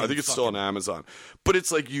 Amazing I think it's still on fucking- Amazon. But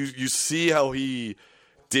it's like you see how he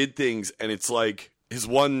did things, and it's like his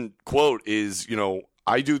one quote is,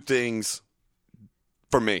 I do things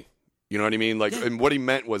for me. You know what I mean? Like, Yeah. and what he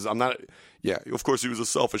meant was, I'm not. Yeah, of course he was a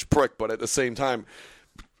selfish prick, but at the same time,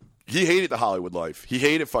 he hated the Hollywood life. He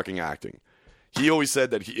hated fucking acting. He always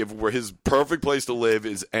said that his perfect place to live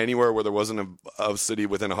is anywhere where there wasn't a city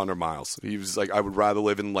within 100 miles. He was like, I would rather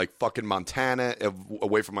live in like fucking Montana,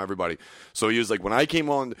 away from everybody. So he was like, when I came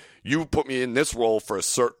on, you put me in this role for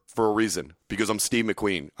a reason, because I'm Steve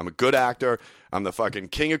McQueen. I'm a good actor. I'm the fucking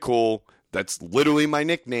king of cool. That's literally my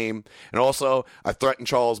nickname. And also, I threatened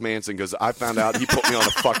Charles Manson because I found out he put me on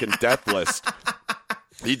a fucking death list.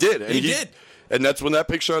 He did. And He did. And that's when that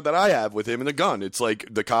picture that I have with him and the gun. It's like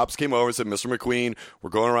the cops came over and said, Mr. McQueen, we're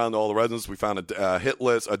going around to all the residents. We found a hit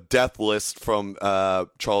list, a death list from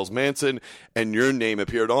Charles Manson, and your name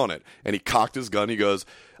appeared on it. And he cocked his gun. He goes,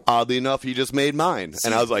 oddly enough, he just made mine.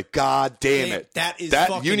 And I was like, God damn Man, it. that is you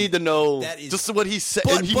fucking- need to know that is- just what he said.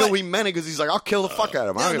 But- and he but- knew he meant it because he's like, I'll kill the fuck out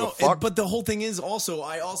of him. I don't give a fuck. But the whole thing is also,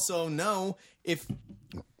 I also know if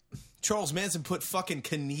Charles Manson put fucking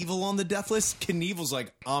Knievel on the death list, Knievel's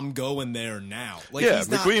like, I'm going there now. Like, Yeah, he's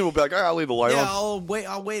not, McQueen will be like, I'll leave the light yeah, on. I'll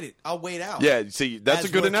wait out. Yeah, see, that's As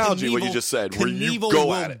a good where analogy, what you Knievel- just said, where you Knievel go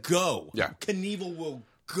will at it. Go. Yeah. Knievel will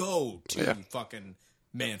go to Yeah. fucking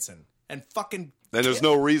Manson and fucking. And there's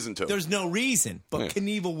no reason to. There's no reason, but Yeah.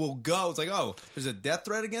 Knievel will go. It's like, oh, there's a death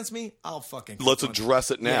threat against me. I'll fucking. Let's confront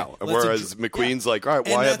address it now. Yeah, let's Whereas addre- McQueen's yeah. like, all right,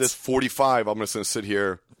 well, And I have that's- this 45. I'm just going to sit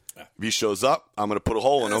here. If he shows up, I'm going to put a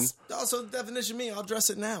hole in him. That's also the definition of me. I'll dress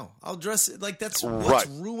it now. I'll dress it like that's Right. what's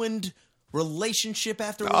ruined relationship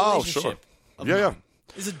after Oh, relationship. sure. of Yeah, yeah. mine,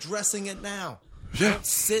 is addressing it now. Yeah. Don't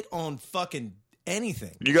sit on fucking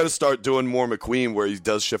anything. You got to start doing more McQueen where he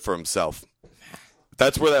does shit for himself.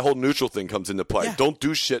 That's where that whole neutral thing comes into play. Yeah. Don't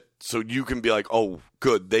do shit so you can be like, oh,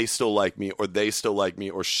 good, they still like me, or they still like me,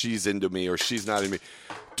 or she's into me, or she's not into me.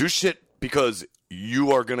 Do shit because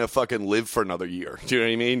you are going to fucking live for another year. Do you know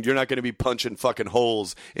what I mean? You're not going to be punching fucking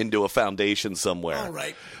holes into a foundation somewhere. All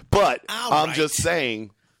right. But All I'm right. just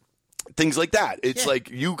saying things like that. It's Yeah. like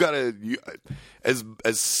you gotta,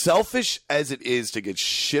 as selfish as it is to get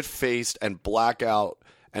shit faced and black out,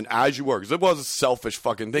 and as you were, because it was a selfish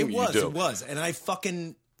fucking thing that you do. It was, and I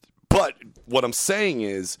fucking But what I'm saying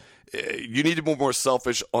is, you need to be more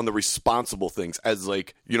selfish on the responsible things, as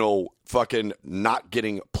like, you know, fucking not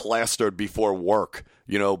getting plastered before work.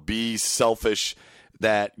 You know, be selfish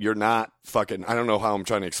that you're not fucking. I don't know how I'm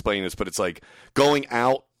trying to explain this, but it's like going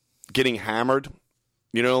out, getting hammered.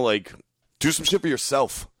 You know, like do some shit for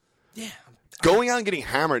yourself. yeah. Going out and getting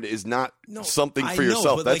hammered is not No, something I for know,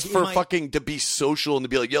 yourself. but, That's like, for in my- fucking to be social and to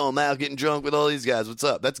be like, yo, I'm out getting drunk with all these guys. What's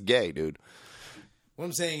up? That's gay, dude. What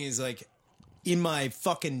I'm saying is, like, in my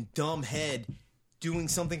fucking dumb head, doing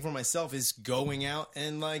something for myself is going out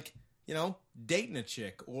and, like, you know, dating a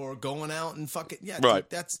chick or going out and fucking Right.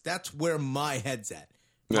 That's where my head's at.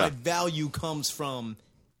 Yeah. My value comes from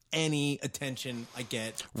any attention I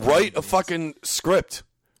get. from Write a anybody else. fucking script.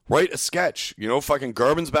 Write a sketch. You know, fucking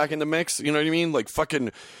Gerben's back in the mix. You know what I mean? Like,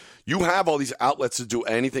 fucking, you have all these outlets to do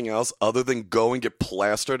anything else other than go and get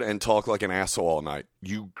plastered and talk like an asshole all night.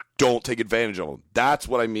 You don't take advantage of them. That's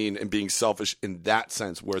what I mean in being selfish in that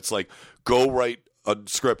sense, where it's like, go write a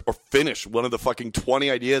script or finish one of the fucking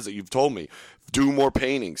 20 ideas that you've told me. Do more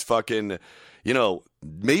paintings. Fucking, you know,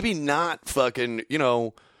 maybe not fucking, you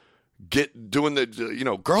know, get doing the, you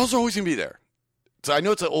know, girls are always going to be there. So I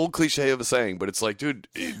know it's an old cliche of a saying, but it's like, dude,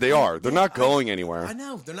 they are. They're not going anywhere. I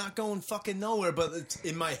know they're not going fucking nowhere, but it's,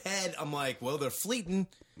 in my head, I'm like, well, they're fleeting.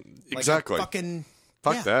 Like, Exactly. Fucking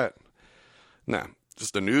Fuck yeah. that. Nah,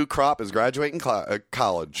 just a new crop is graduating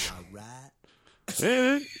college. All right.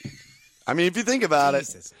 Eh. I mean, if you think about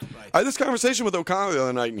Jesus it, Christ. I had this conversation with O'Connor the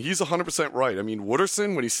other night, and he's 100% right. I mean,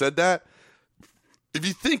 Wooderson, when he said that, if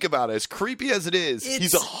you think about it, as creepy as it is,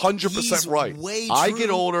 he's 100% he's right. way I true. get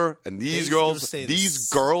older, and these They're gonna girls, stay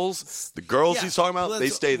the girls Yeah, he's talking about, well, they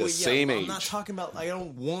that's- stay the well, yeah, same I'm age. not talking about. I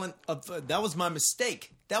don't want. That was my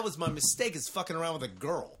mistake. That was my mistake. Is fucking around with a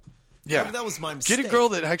girl. Yeah, that was my mistake. Get a girl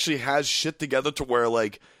that actually has shit together to where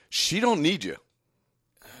like she don't need you.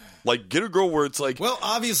 Like get a girl where it's like, Well,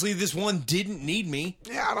 obviously, this one didn't need me.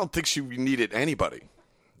 yeah, I don't think she needed anybody.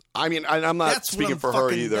 I mean, I'm not That's speaking what I'm for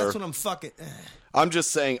fucking, her either. That's what I'm fucking. I'm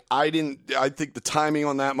just saying I think the timing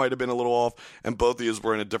on that might have been a little off, and both of you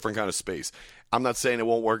were in a different kind of space. I'm not saying it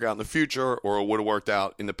won't work out in the future or it would have worked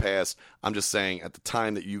out in the past. I'm just saying at the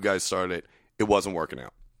time that you guys started, it wasn't working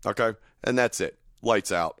out. Okay? And that's it.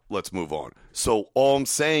 Lights out. Let's move on. So all I'm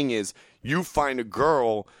saying is you find a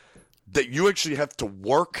girl that you actually have to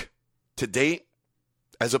work to date,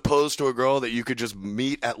 as opposed to a girl that you could just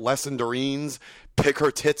meet at Les and Doreen's, pick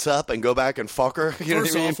her tits up, and go back and fuck her. You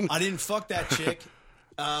First know what off, I mean? I didn't fuck that chick.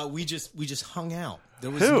 We just hung out.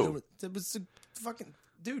 There was Who? There was a fucking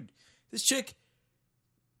dude. This chick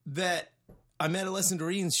that I met at Les and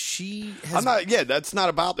Doreen's. She has. I'm not. Yeah, that's not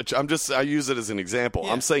about the. I use it as an example.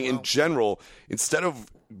 Yeah, I'm saying in well- general, instead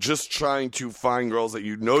of just trying to find girls that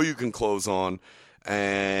you know you can close on,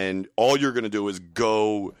 and all you're going to do is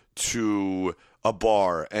go to a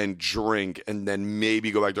bar and drink, and then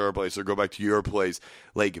maybe go back to her place or go back to your place.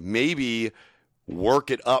 Like maybe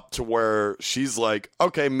work it up to where she's like,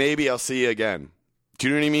 okay, maybe I'll see you again. Do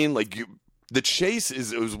you know what I mean? Like the chase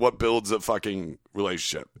is what builds a fucking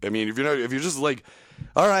relationship. I mean, if you're just like,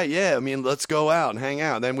 all right, yeah, I mean, let's go out and hang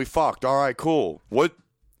out. And then we fucked. All right, cool. What?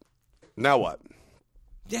 Now what?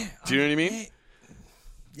 Yeah. Do you know what I mean?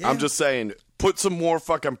 Yeah. I'm just saying, put some more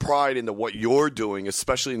fucking pride into what you're doing,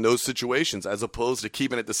 especially in those situations, as opposed to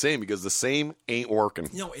keeping it the same, because the same ain't working.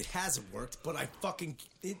 No, it hasn't worked, but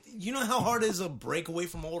you know how hard it is to break away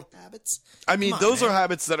from old habits? I mean, Come on, those man. are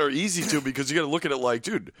habits that are easy to, because you got to look at it like,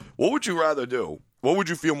 dude, what would you rather do? What would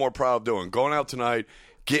you feel more proud of doing? Going out tonight,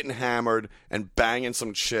 getting hammered, and banging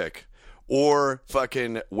some chick? Or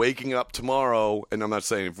fucking waking up tomorrow, and I'm not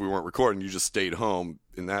saying if we weren't recording, you just stayed home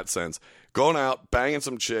in that sense. Going out, banging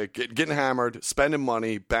some chick, getting hammered, spending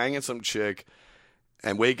money, banging some chick,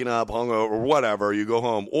 and waking up hungover or whatever, you go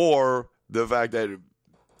home. Or the fact that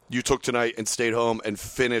you took tonight and stayed home and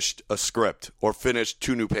finished a script or finished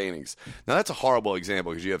 2 new paintings. Now, that's a horrible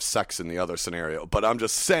example because you have sex in the other scenario. But I'm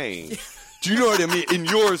just saying, do you know what I mean? In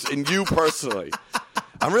yours, in you personally.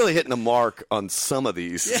 I'm really hitting the mark on some of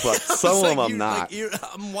these, but some of them I'm not.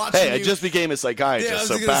 I'm watching I just became a psychiatrist,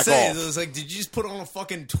 so back off. It was like, did you just put on a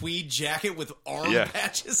fucking tweed jacket with arm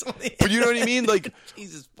patches on it? But you know what I mean? Like,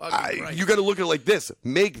 Jesus fucking Christ. You got to look at it like this.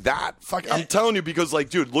 Make that I'm telling you, because,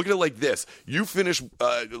 like, dude, look at it like this. You finish,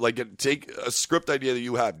 take a script idea that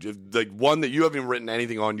you have, like one that you haven't written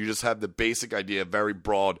anything on. You just have the basic idea, very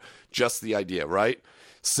broad, just the idea, right?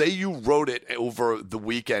 Say you wrote it over the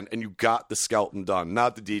weekend and you got the skeleton done,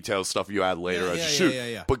 not the details stuff you add later as you shoot.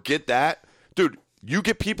 Yeah. But get that, dude. You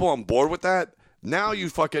get people on board with that. Now you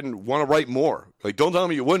fucking want to write more. Like, don't tell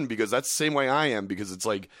me you wouldn't, because that's the same way I am. Because it's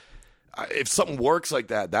like, if something works like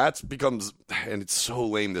that, that becomes, and it's so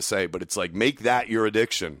lame to say, but it's like, make that your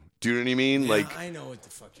addiction. Do you know what I mean? Yeah, like, I know what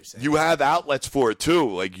the fuck you're saying. You have outlets for it too.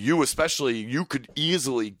 Like, you especially, you could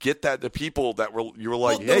easily get that to people that you were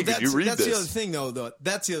like, hey, could you read this? That's the other thing, though.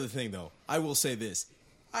 That's the other thing, though. I will say this: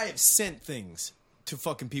 I have sent things to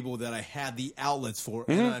fucking people that I had the outlets for,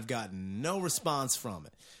 and I've gotten no response from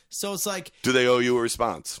it. So it's like, do they owe you a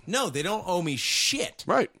response? No, they don't owe me shit.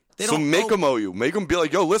 Right. So make them owe you. Make them be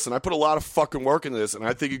like, yo, listen, I put a lot of fucking work into this, and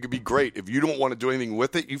I think it could be great. If you don't want to do anything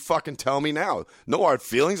with it, you fucking tell me now. No hard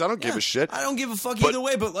feelings. I don't give a shit. I don't give a fuck either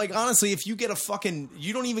way. But, like, honestly, if you get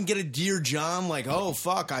you don't even get a Dear John, like, oh,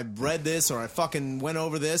 fuck, I read this or I fucking went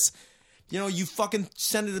over this. You know, you fucking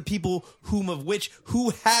send it to people who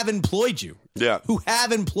have employed you. Yeah. Who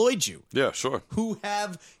have employed you. Yeah, sure. Who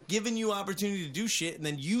have given you opportunity to do shit, and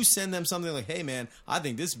then you send them something like, hey, man, I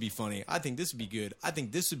think this would be funny. I think this would be good. I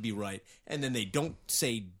think this would be right. And then they don't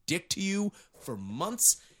say dick to you for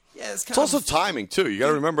months. Yeah, it's also timing, too. You got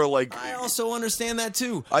to remember, like... I also understand that,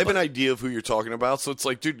 too. I have an idea of who you're talking about, so it's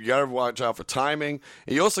like, dude, you got to watch out for timing.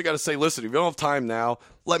 And you also got to say, listen, if you don't have time now,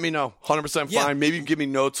 let me know. 100% fine. Maybe you can give me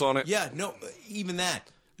notes on it. Yeah, no, even that.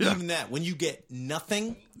 Yeah. Even that. When you get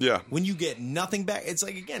nothing... Yeah. When you get nothing back, it's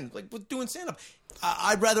like, again, like with doing stand-up.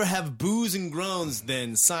 I'd rather have boos and groans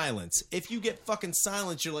than silence. If you get fucking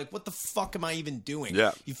silence, you're like, what the fuck am I even doing?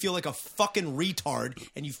 Yeah. You feel like a fucking retard,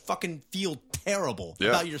 and you fucking feel terrible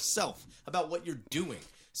about yourself, about what you're doing.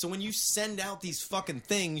 So when you send out these fucking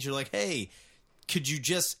things, you're like, hey, could you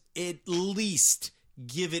just at least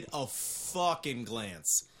give it a fucking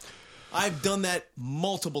glance? I've done that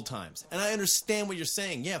multiple times, and I understand what you're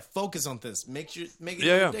saying. Yeah, focus on this. Make it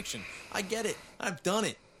your addiction. I get it. I've done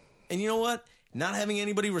it. And you know what? Not having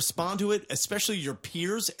anybody respond to it, especially your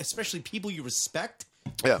peers, especially people you respect,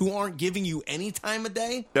 who aren't giving you any time of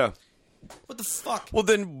day. Yeah. What the fuck? Well,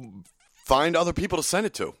 then find other people to send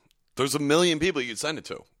it to. There's a million people you can send it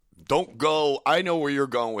to. Don't go. I know where you're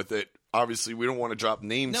going with it. Obviously, we don't want to drop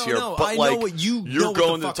names here, but I know what you're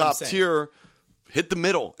going to the top tier. Hit the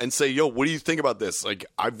middle and say, yo, what do you think about this? Like,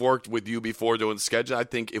 I've worked with you before doing sketches. I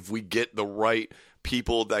think if we get the right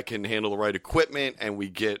people that can handle the right equipment and we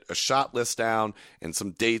get a shot list down and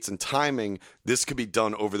some dates and timing, this could be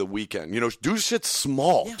done over the weekend. You know, do shit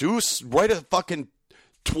small. Yeah. Write a fucking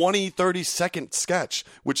 20, 30-second sketch,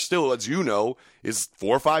 which still, as you know, is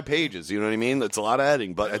 4 or 5 pages. You know what I mean? That's a lot of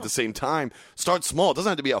editing. But at the same time, start small. It doesn't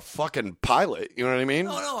have to be a fucking pilot. You know what I mean?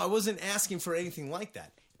 No, I wasn't asking for anything like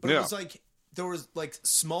that. But it was like, there was like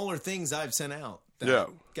smaller things I've sent out that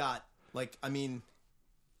got, like, I mean...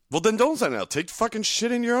 Well, then don't send it out. Take fucking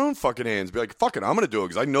shit in your own fucking hands. Be like, fuck it, I'm going to do it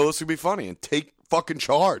because I know this will be funny. And take fucking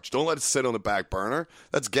charge. Don't let it sit on the back burner.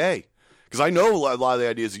 That's gay. Because I know a lot of the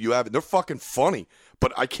ideas that you have, and they're fucking funny.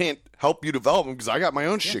 But I can't help you develop them because I got my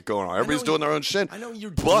own shit going on. Everybody's doing their own shit. I know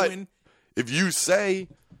you're doing. If you say,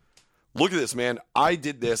 look at this, man. I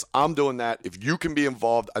did this. I'm doing that. If you can be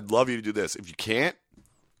involved, I'd love you to do this. If you can't,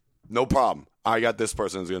 no problem. I got this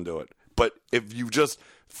person who's going to do it. But if you just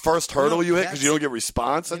first hurdle you hit because you don't get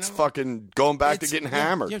response, that's fucking going back to getting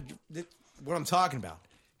hammered. What I'm talking about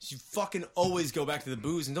is you fucking always go back to the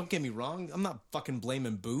booze. And don't get me wrong, I'm not fucking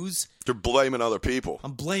blaming booze. You're blaming other people.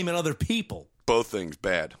 I'm blaming other people. Both things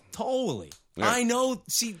bad. Totally. Yeah. I know.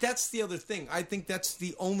 See, that's the other thing. I think that's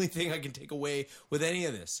the only thing I can take away with any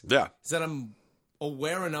of this. Yeah. Is that I'm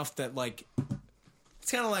aware enough that, like,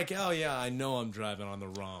 it's kind of like, oh, yeah, I know I'm driving on the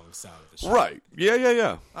wrong side of the street. Right.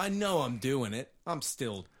 Yeah. I know I'm doing it. I'm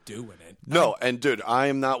still doing it. No, and dude, I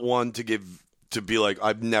am not one to be like,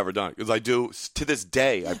 I've never done it. Because I do, to this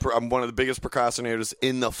day, I'm one of the biggest procrastinators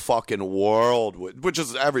in the fucking world, which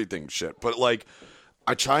is everything shit. But, like,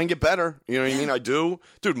 I try and get better. You know what I mean? I do.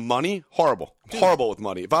 Dude, money, horrible. Horrible with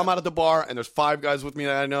money. If I'm out at the bar and there's 5 guys with me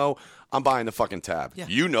that I know, I'm buying the fucking tab. Yeah.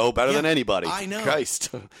 You know better than anybody. I know. Christ.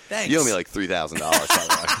 Thanks. You owe me like $3,000,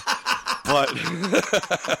 by the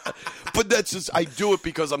way. But that's just, I do it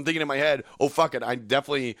because I'm thinking in my head, oh, fuck it, I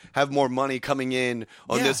definitely have more money coming in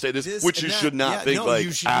on this day, which you should not think like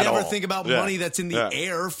you should at never all. think about money that's in the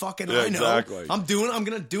air. Fucking, I know. Exactly. I'm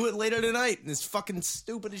going to do it later tonight. And it's fucking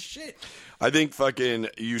stupid as shit. I think fucking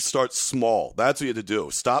you start small. That's what you have to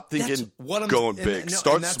do. Stop thinking going big.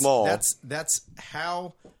 Start small. That's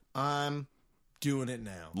how I'm doing it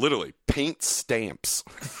now. Literally, paint stamps.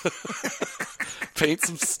 Paint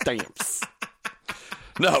some stamps.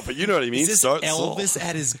 No, but you know what I mean. Is this Start Elvis small.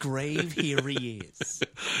 at his grave? Here he is.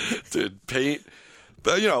 Dude, paint.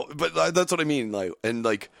 But, you know, but that's what I mean. Like, and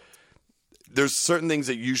like, there's certain things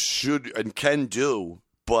that you should and can do,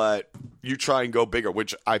 but you try and go bigger,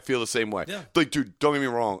 which I feel the same way. Yeah. Like, dude, don't get me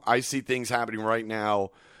wrong. I see things happening right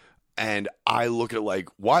now, and I look at it like,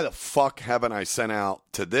 why the fuck haven't I sent out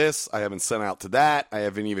to this? I haven't sent out to that. I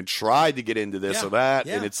haven't even tried to get into this or that.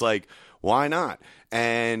 Yeah. And it's like, why not?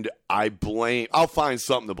 And I'll find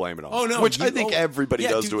something to blame it on. Oh, no. Which I think everybody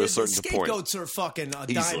does dude, to a certain point. Scapegoats are fucking a dime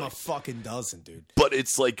Easily. a fucking dozen, dude. But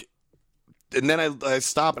it's like, and then I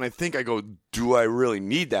stop and I think, I go, do I really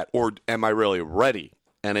need that? Or am I really ready?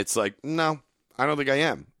 And it's like, no, I don't think I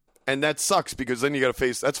am. And that sucks because then you got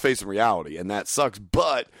to that's facing reality. And that sucks.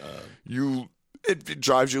 But it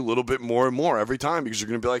drives you a little bit more and more every time because you're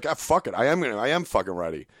going to be like, ah, fuck it. I am fucking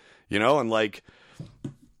ready. You know? And like,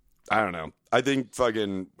 I don't know. I think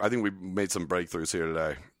we made some breakthroughs here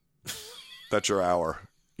today. That's your hour.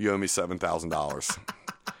 You owe me $7,000.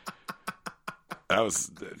 That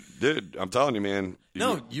was, dude, I'm telling you, man.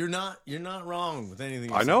 No, you're not wrong with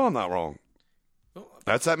anything. I know I'm not wrong.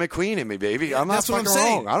 That's that McQueen in me, baby. I'm not That's what fucking I'm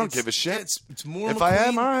saying. wrong. I don't give a shit. It's more if McQueen. I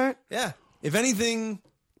am, all right. Yeah. If anything,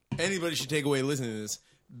 anybody should take away listening to this.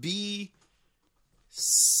 Be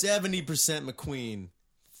 70% McQueen,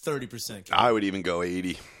 30% Knievel. I would even go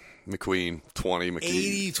 80 McQueen, 20 McKee.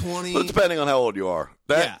 80, 20. But depending on how old you are.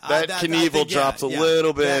 That Knievel drops a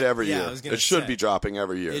little bit every year. It should be dropping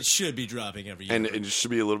every year. It should be dropping every year. And it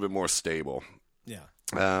should be a little bit more stable. Yeah.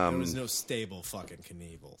 There was no stable fucking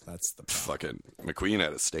Knievel. That's the problem. Fucking McQueen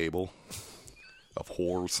had a stable of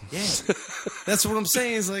whores. Yeah. That's what I'm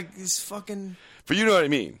saying is like these fucking. But you know what I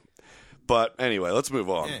mean. But anyway, let's move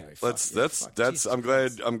on. Anyway, that's. I'm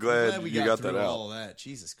glad we you got that through out. all of that.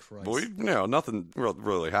 Jesus Christ. But nothing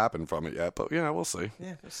really happened from it yet. But we'll see.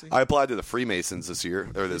 Yeah, we'll see. I applied to the Freemasons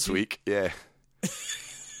this week. Yeah.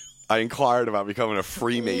 I inquired about becoming a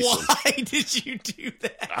Freemason. Why did you do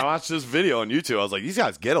that? I watched this video on YouTube. I was like, these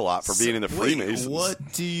guys get a lot for being in the Freemasons.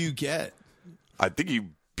 What do you get? I think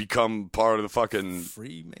you become part of the fucking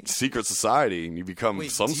Freemason secret society and you become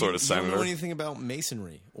some sort of senator. You don't know anything about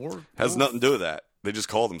masonry Has nothing to do with that. They just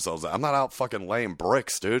call themselves that. I'm not out fucking laying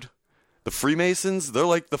bricks, dude. The Freemasons, they're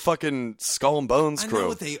like the fucking Skull and Bones crew. I know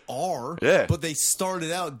what they are. Yeah. But they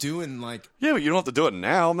started out doing like. Yeah, but you don't have to do it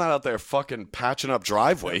now. I'm not out there fucking patching up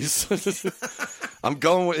driveways. I'm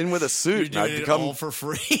going in with a suit. You're doing it all for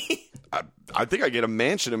free. I think I get a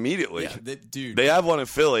mansion immediately. Yeah, dude. They have one in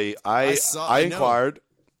Philly. I inquired.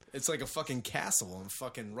 It's like a fucking castle and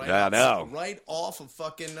fucking right off of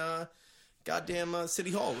fucking goddamn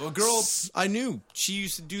City Hall. A girl I knew, she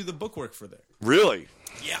used to do the bookwork for there. Really?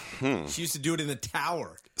 Yeah. She used to do it in the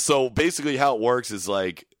tower. So basically how it works is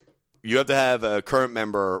like you have to have a current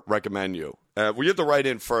member recommend you. We have to write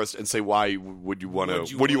in first and say why would you want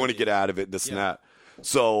to what do you want to get out of it, this and that.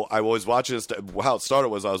 So I was watching this. How it started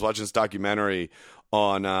was I was watching this documentary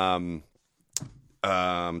on damn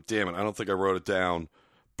it, I don't think I wrote it down.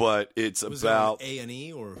 But it's was about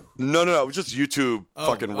A&E or no, it was just YouTube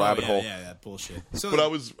fucking rabbit hole. Yeah, bullshit. So, but I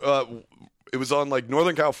was, it was on like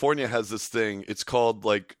Northern California has this thing. It's called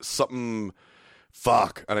like something.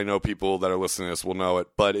 Fuck, and I know people that are listening to this will know it,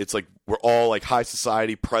 but it's like we're all like high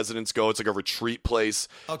society presidents go. It's like a retreat place.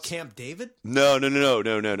 Oh, Camp David? No.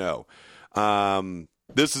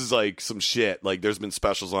 this is like some shit. Like, there's been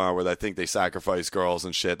specials on where I think they sacrifice girls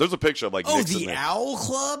and shit. There's a picture of like Nixon the there. Owl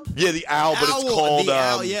Club? Yeah, the Owl, but it's called. The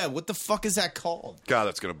Owl, yeah. What the fuck is that called? God,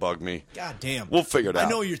 that's gonna bug me. God damn. We'll figure it out. I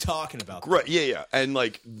know what you're talking about. Right? Yeah. And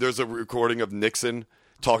like, there's a recording of Nixon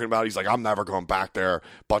talking about. He's like, I'm never going back there.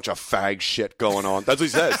 Bunch of fag shit going on. That's what he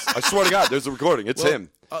says. I swear to God, there's a recording. It's him.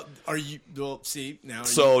 Are you? Well, see now.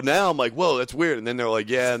 Now I'm like, whoa, that's weird. And then they're like,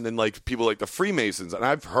 yeah. And then like people like the Freemasons, and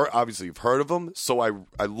obviously you've heard of them. So I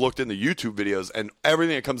looked into YouTube videos, and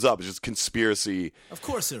everything that comes up is just conspiracy. Of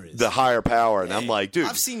course there is. The higher power, and I'm like, dude,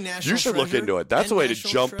 I've seen National you should look Treasure into it. That's a way to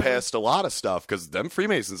National jump Treasure. past a lot of stuff because them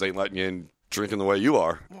Freemasons ain't letting you in drinking the way you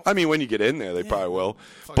are. I mean, when you get in there, they probably will.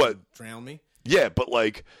 Fucking But drown me. yeah, but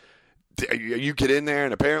like you get in there,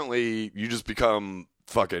 and apparently you just become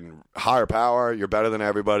fucking higher power. You're better than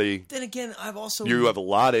everybody. Then again, I've also You have a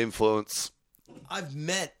lot of influence. I've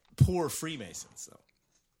met poor Freemasons though.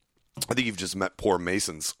 I think you've just met poor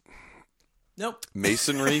Masons. Nope.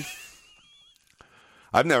 Masonry.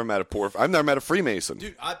 I've never met a Freemason.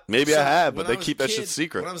 Dude, Maybe I have, but when they I was keep a that kid- shit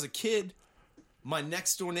secret. When I was a kid, my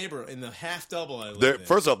next door neighbor in the half double I lived in.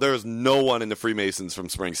 First off, there is no one in the Freemasons from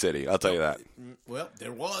Spring City. I'll tell you that. Well,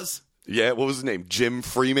 there was Yeah, what was his name? Jim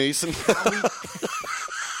Freemason?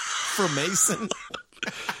 Freemason.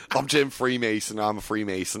 I'm Jim Freemason. I'm a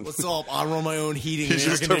Freemason. What's up? I run my own heating He's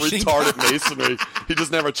and air just a conditioning. retarded masonry. He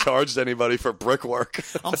just never charged anybody for brickwork.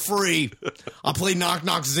 I'm free. I play Knock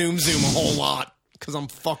Knock Zoom Zoom a whole lot because I'm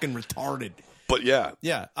fucking retarded. But yeah.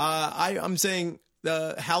 Yeah, I'm saying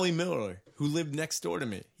Hallie Miller, who lived next door to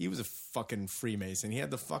me, he was a fucking Freemason. He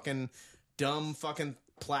had the fucking dumb fucking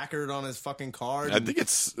placard on his fucking card. I think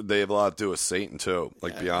they have a lot to do with Satan too,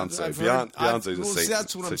 like Beyonce. Beyonce's a Satan,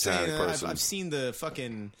 that's what I'm satanic saying. person. I've seen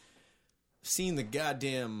the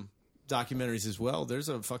goddamn documentaries as well. There's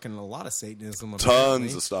a lot of Satanism.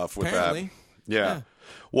 Tons of stuff with apparently. that. Yeah.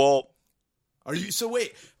 Well, Are you? So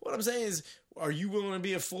wait, what I'm saying is, are you willing to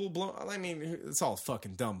be a full blown? I mean, it's all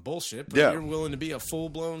fucking dumb bullshit. But Yeah. you're willing to be a full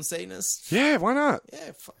blown Satanist? yeah, why not?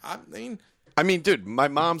 Yeah, I mean, dude, my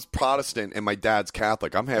mom's Protestant and my dad's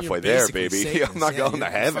Catholic. I'm halfway you're there, basically baby. Satanist. I'm not Yeah, going to you're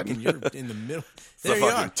heaven. fucking- you're in the middle. It's There the you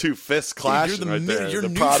fucking are. two fists clashing You're the right middle. there. You're the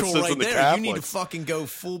neutral Protestants right and the there. Catholics. You need to fucking go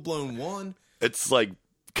full blown one. It's like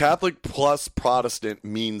Catholic plus Protestant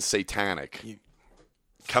means satanic.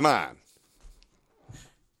 Come on.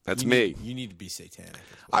 That's me. You need to be satanic.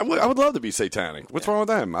 I would love to be satanic. What's wrong with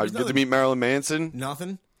them? I get to nothing- meet Marilyn Manson.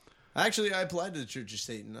 Nothing. Actually, I applied to the Church of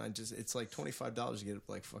Satan. It's like $25 to get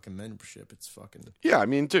like fucking membership. It's fucking. Yeah, I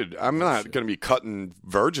mean, dude, I'm not going to be cutting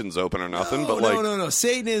virgins open or nothing, but like, no.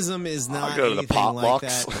 Satanism is not. I'll go to the anything like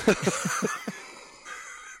potlucks.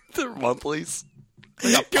 that. the monthlies. Go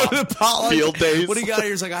to the potluck. Field days. What do you got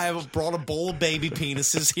here? It's like I brought a bowl of baby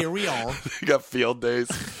penises. Here we are. You got field days,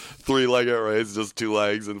 3-legged race, just 2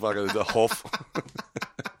 legs and fucking the hoof,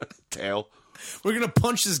 tail. We're gonna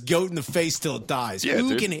punch this goat in the face till it dies. Yeah, Who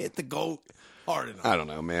dude. can hit the goat hard enough? I don't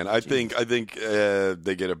know, man. I think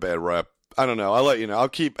they get a bad rep. I don't know. I'll let you know. I'll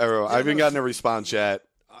keep everyone. I haven't gotten a response yet.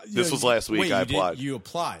 This was last week. Wait, I applied. You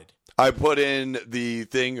applied. I put in the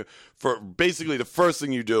thing for basically the first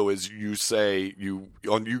thing you do is you say you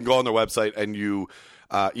can go on their website and you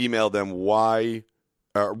email them why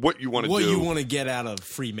or what you want to do. What you want to get out of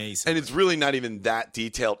Freemason. And it's really not even that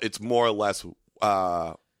detailed. It's more or less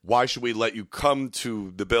why should we let you come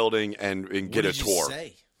to the building and get What a did tour? You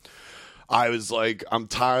say? I was like, I'm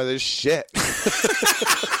tired of this shit.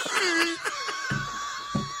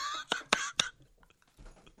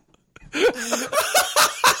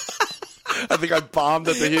 I think I bombed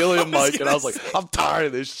at the helium mic, and I was like, I'm tired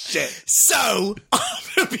of this shit. So I'm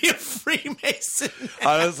gonna be a Freemason.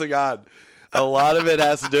 Honestly, God, a lot of it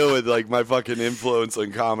has to do with like my fucking influence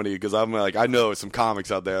in comedy because I'm like, I know some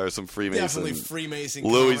comics out there, some Freemasons. Definitely Freemason.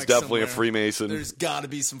 Louis comics definitely a somewhere. Freemason. There's got to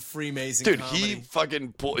be some Freemason. Dude,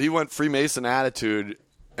 comedy. he went Freemason attitude.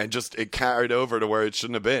 And just it carried over to where it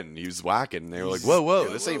shouldn't have been. He was whacking. They were like, "Whoa,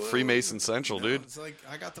 this ain't Freemason Central, dude." It's like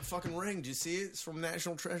I got the fucking ring. Do you see it? It's from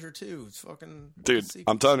National Treasure too. It's fucking Dude,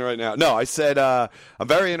 I'm telling you right now. No, I said I'm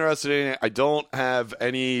very interested in it. I don't have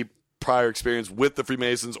any prior experience with the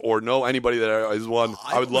Freemasons or know anybody that is one.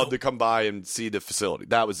 I would love to come by and see the facility.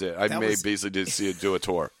 That was it. I basically just do a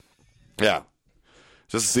tour. Yeah.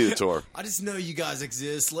 Just to see the tour. I just know you guys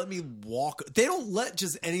exist. Let me walk. They don't let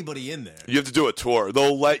just anybody in there. You have to do a tour.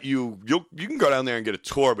 They'll let you can go down there and get a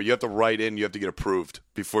tour, but you have to write in. You have to get approved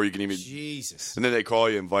before you can even. Jesus. And then they call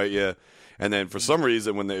you, invite you, and then for some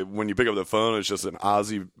reason when you pick up the phone, it's just an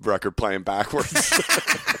Ozzy record playing backwards.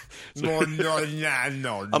 No.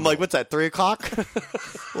 I'm like, what's that?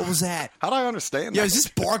 3:00? What was that? How do I understand Yeah, that? is this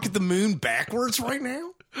Bark at the Moon backwards right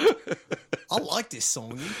now? I like this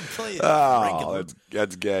song. You can play it. Oh,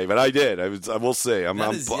 that's gay. But I did. I will see. I'm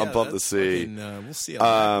pumped to see. We'll see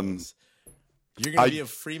how that goes. You're going to be a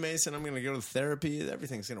Freemason. I'm going to go to therapy.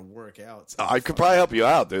 Everything's going to work out. I could probably help you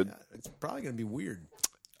out, dude. Yeah, it's probably going to be weird.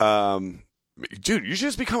 Dude, you should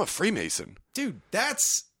just become a Freemason. Dude,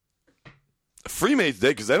 that's... Freemason,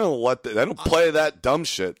 because they don't play that dumb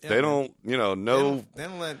shit. Yeah, they don't, they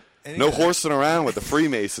don't let no horsing around with the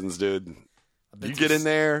Freemasons, dude. You get in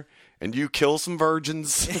there and you kill some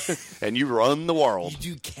virgins and you run the world.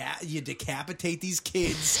 You decapitate these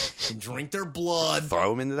kids and drink their blood.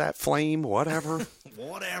 Throw them into that flame, whatever.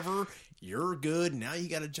 Whatever. You're good. Now you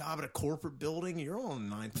got a job at a corporate building. You're on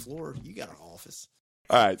the 9th floor. You got an office.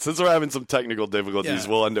 All right, since we're having some technical difficulties,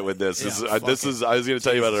 we'll end it with this. I was going to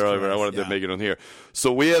tell you about it earlier, but I wanted to make it on here.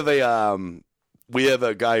 So we have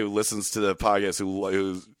a guy who listens to the podcast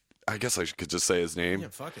who I guess I could just say his name. Yeah,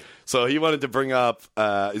 fuck it. So he wanted to bring up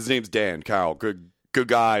his name's Dan Cowell, good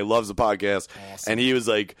guy, loves the podcast, awesome. And he was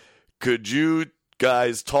like, "Could you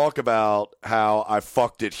guys talk about how I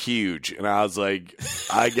fucked it huge?" And I was like,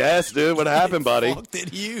 "I guess, dude. What happened, buddy?" Fucked it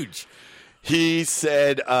huge. He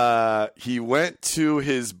said he went to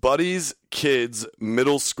his buddy's kid's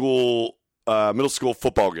middle school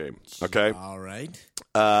football game. Okay. All right.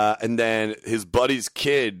 And then his buddy's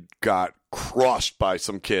kid got crushed by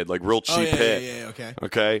some kid, like real cheap hit. Yeah, okay.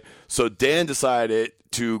 Okay. So Dan decided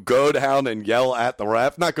to go down and yell at the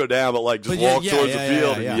ref. Not go down, but like just walk towards the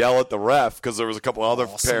field and yell at the ref because there was a couple other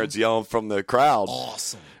parents yelling from the crowd.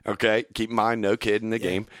 Awesome. Okay, keep in mind, no kid in the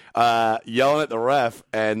game. Yelling at the ref,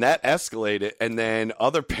 and that escalated. And then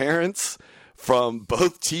other parents from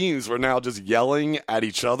both teams were now just yelling at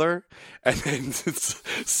each other. And then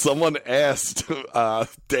someone asked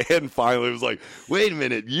Dan finally, was like, "Wait a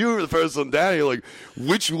minute, you were the first one down here. Like,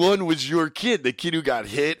 which one was your kid? The kid who got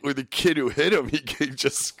hit or the kid who hit him?" He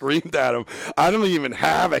just screamed at him, "I don't even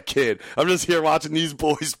have a kid. I'm just here watching these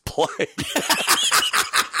boys play."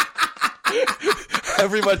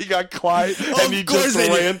 Everybody got quiet, and he just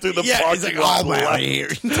ran through the parking lot. I'm out of here.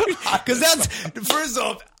 Because that's, first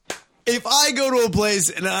off, if I go to a place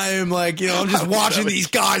and I am like, I'm just watching these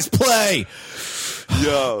guys play,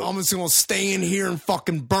 I'm just going to stay in here and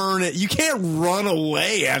fucking burn it. You can't run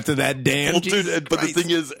away after that, damn. Well, dude, but the thing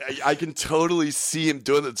is, I can totally see him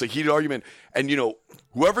doing it. It's a heated argument, and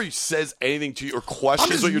whoever says anything to you or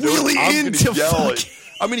questions what you're doing, I'm going to yell it.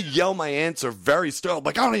 I'm going to yell my answer very stern.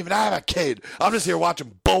 Like, I don't even have a kid. I'm just here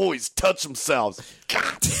watching boys touch themselves.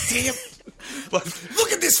 God damn.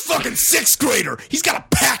 Look at this fucking 6th grader. He's got a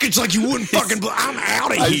package like you wouldn't fucking. I'm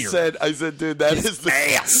out of here. I said, dude, that's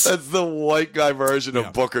the white guy version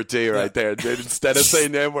of Booker T right there, dude. Instead of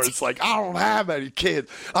saying that where it's like, I don't have any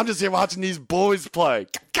kids. I'm just here watching these boys play.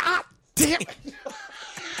 God damn it.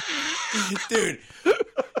 Dude.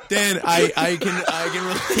 Dan, I can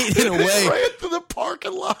relate in a way. Ran to the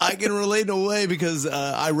parking lot. I can relate in a way because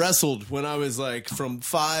I wrestled when I was like from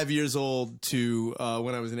 5 years old to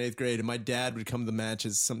when I was in 8th grade, and my dad would come to the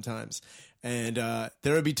matches sometimes. And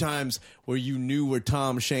there would be times where you knew where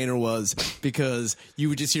Tom Shaner was because you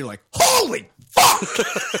would just hear like, "Holy fuck!"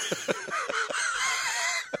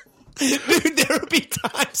 Dude, there would be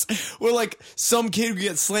times where like some kid would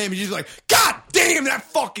get slammed and you'd be like, "God damn, that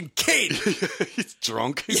fucking kid!" He's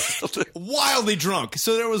drunk. Wildly drunk.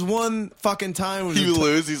 So there was one fucking time when he would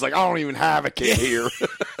lose. He's like, "I don't even have a kid here."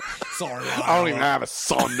 Sorry, Ryan. I don't even have a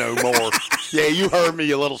son no more. Yeah, you heard me,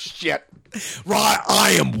 you little shit. Right,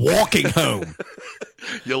 I am walking home.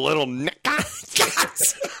 You little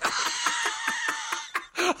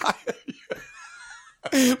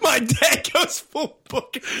My dad goes full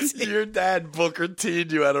Booker T. Your dad Booker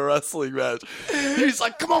T'd you at a wrestling match. He's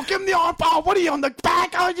like, "Come on, give him the arm bar. What are you on the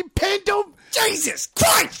back? Oh, you pinned him? Jesus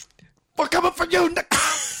Christ! We're coming for you."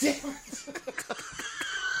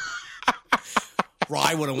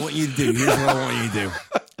 Rye, what I want you to do. Here's what I want you to do.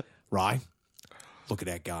 Rye, look at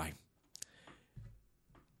that guy.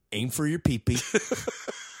 Aim for your pee-pee.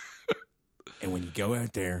 And when you go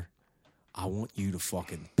out there, I want you to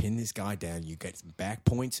fucking pin this guy down. You got some back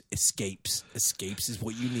points, escapes. Escapes is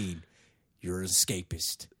what you need. You're an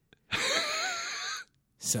escapist.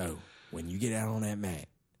 So, when you get out on that mat,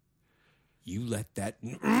 you let that...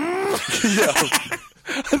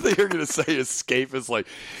 I think you're going to say escapist, like...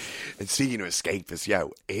 And speaking of escapists,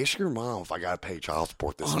 ask your mom if I got to pay child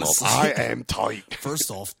support this month. I am tight. First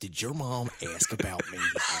off, did your mom ask about me?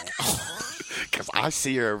 Because I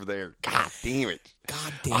see her over there. God damn it.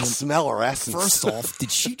 God damn. I smell her essence. First off,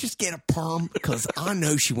 did she just get a perm? Because I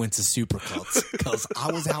know she went to Supercuts. Because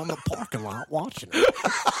I was out in the parking lot watching her.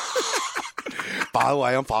 By the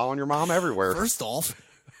way, I'm following your mom everywhere. First off,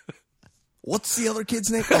 what's the other kid's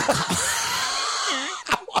name?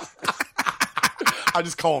 I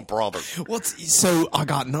just call him brother. So I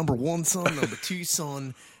got number 1 son, number 2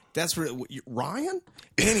 son. That's Ryan?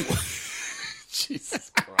 Anyway. Jesus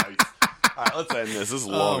Christ. All right, let's end this. This is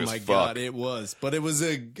long as fuck. Oh, my God, it was. But it was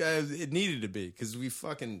it needed to be, because we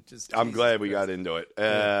fucking just... I'm glad we got into it.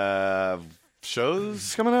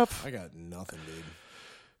 Shows coming up? I got nothing, dude.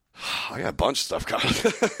 I got a bunch of stuff coming.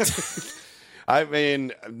 I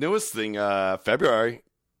mean, newest thing, February,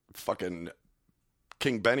 fucking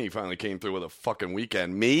King Benny finally came through with a fucking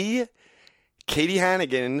weekend. Me, Katie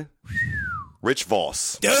Hannigan, Rich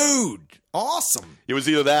Voss. Dude, awesome. It was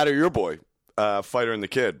either that or your boy, Fighter and the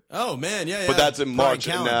Kid. Oh, man, yeah. But that's in March.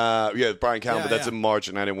 Brian And, Brian Callen, but that's in March,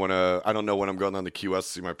 and I didn't want to, I don't know when I'm going on to Key West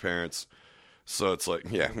to see my parents. So it's like,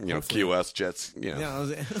 Key West, Jets,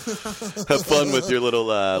 have fun with your little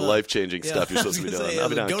life-changing stuff you're supposed to be doing. I'll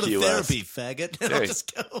be down go to to Key therapy, West. faggot. Hey.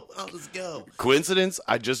 I'll just go. Coincidence?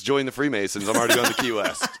 I just joined the Freemasons. I'm already going to Key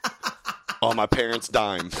West. On my parents'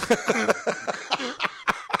 dime.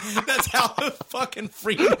 That's how the fucking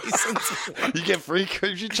Freemasons work. You get free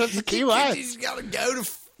you trips to Key West. You just gotta go to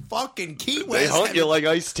fucking Key West. They hunt you like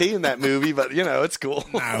Ice-T in that movie, but, it's cool.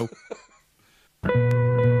 No.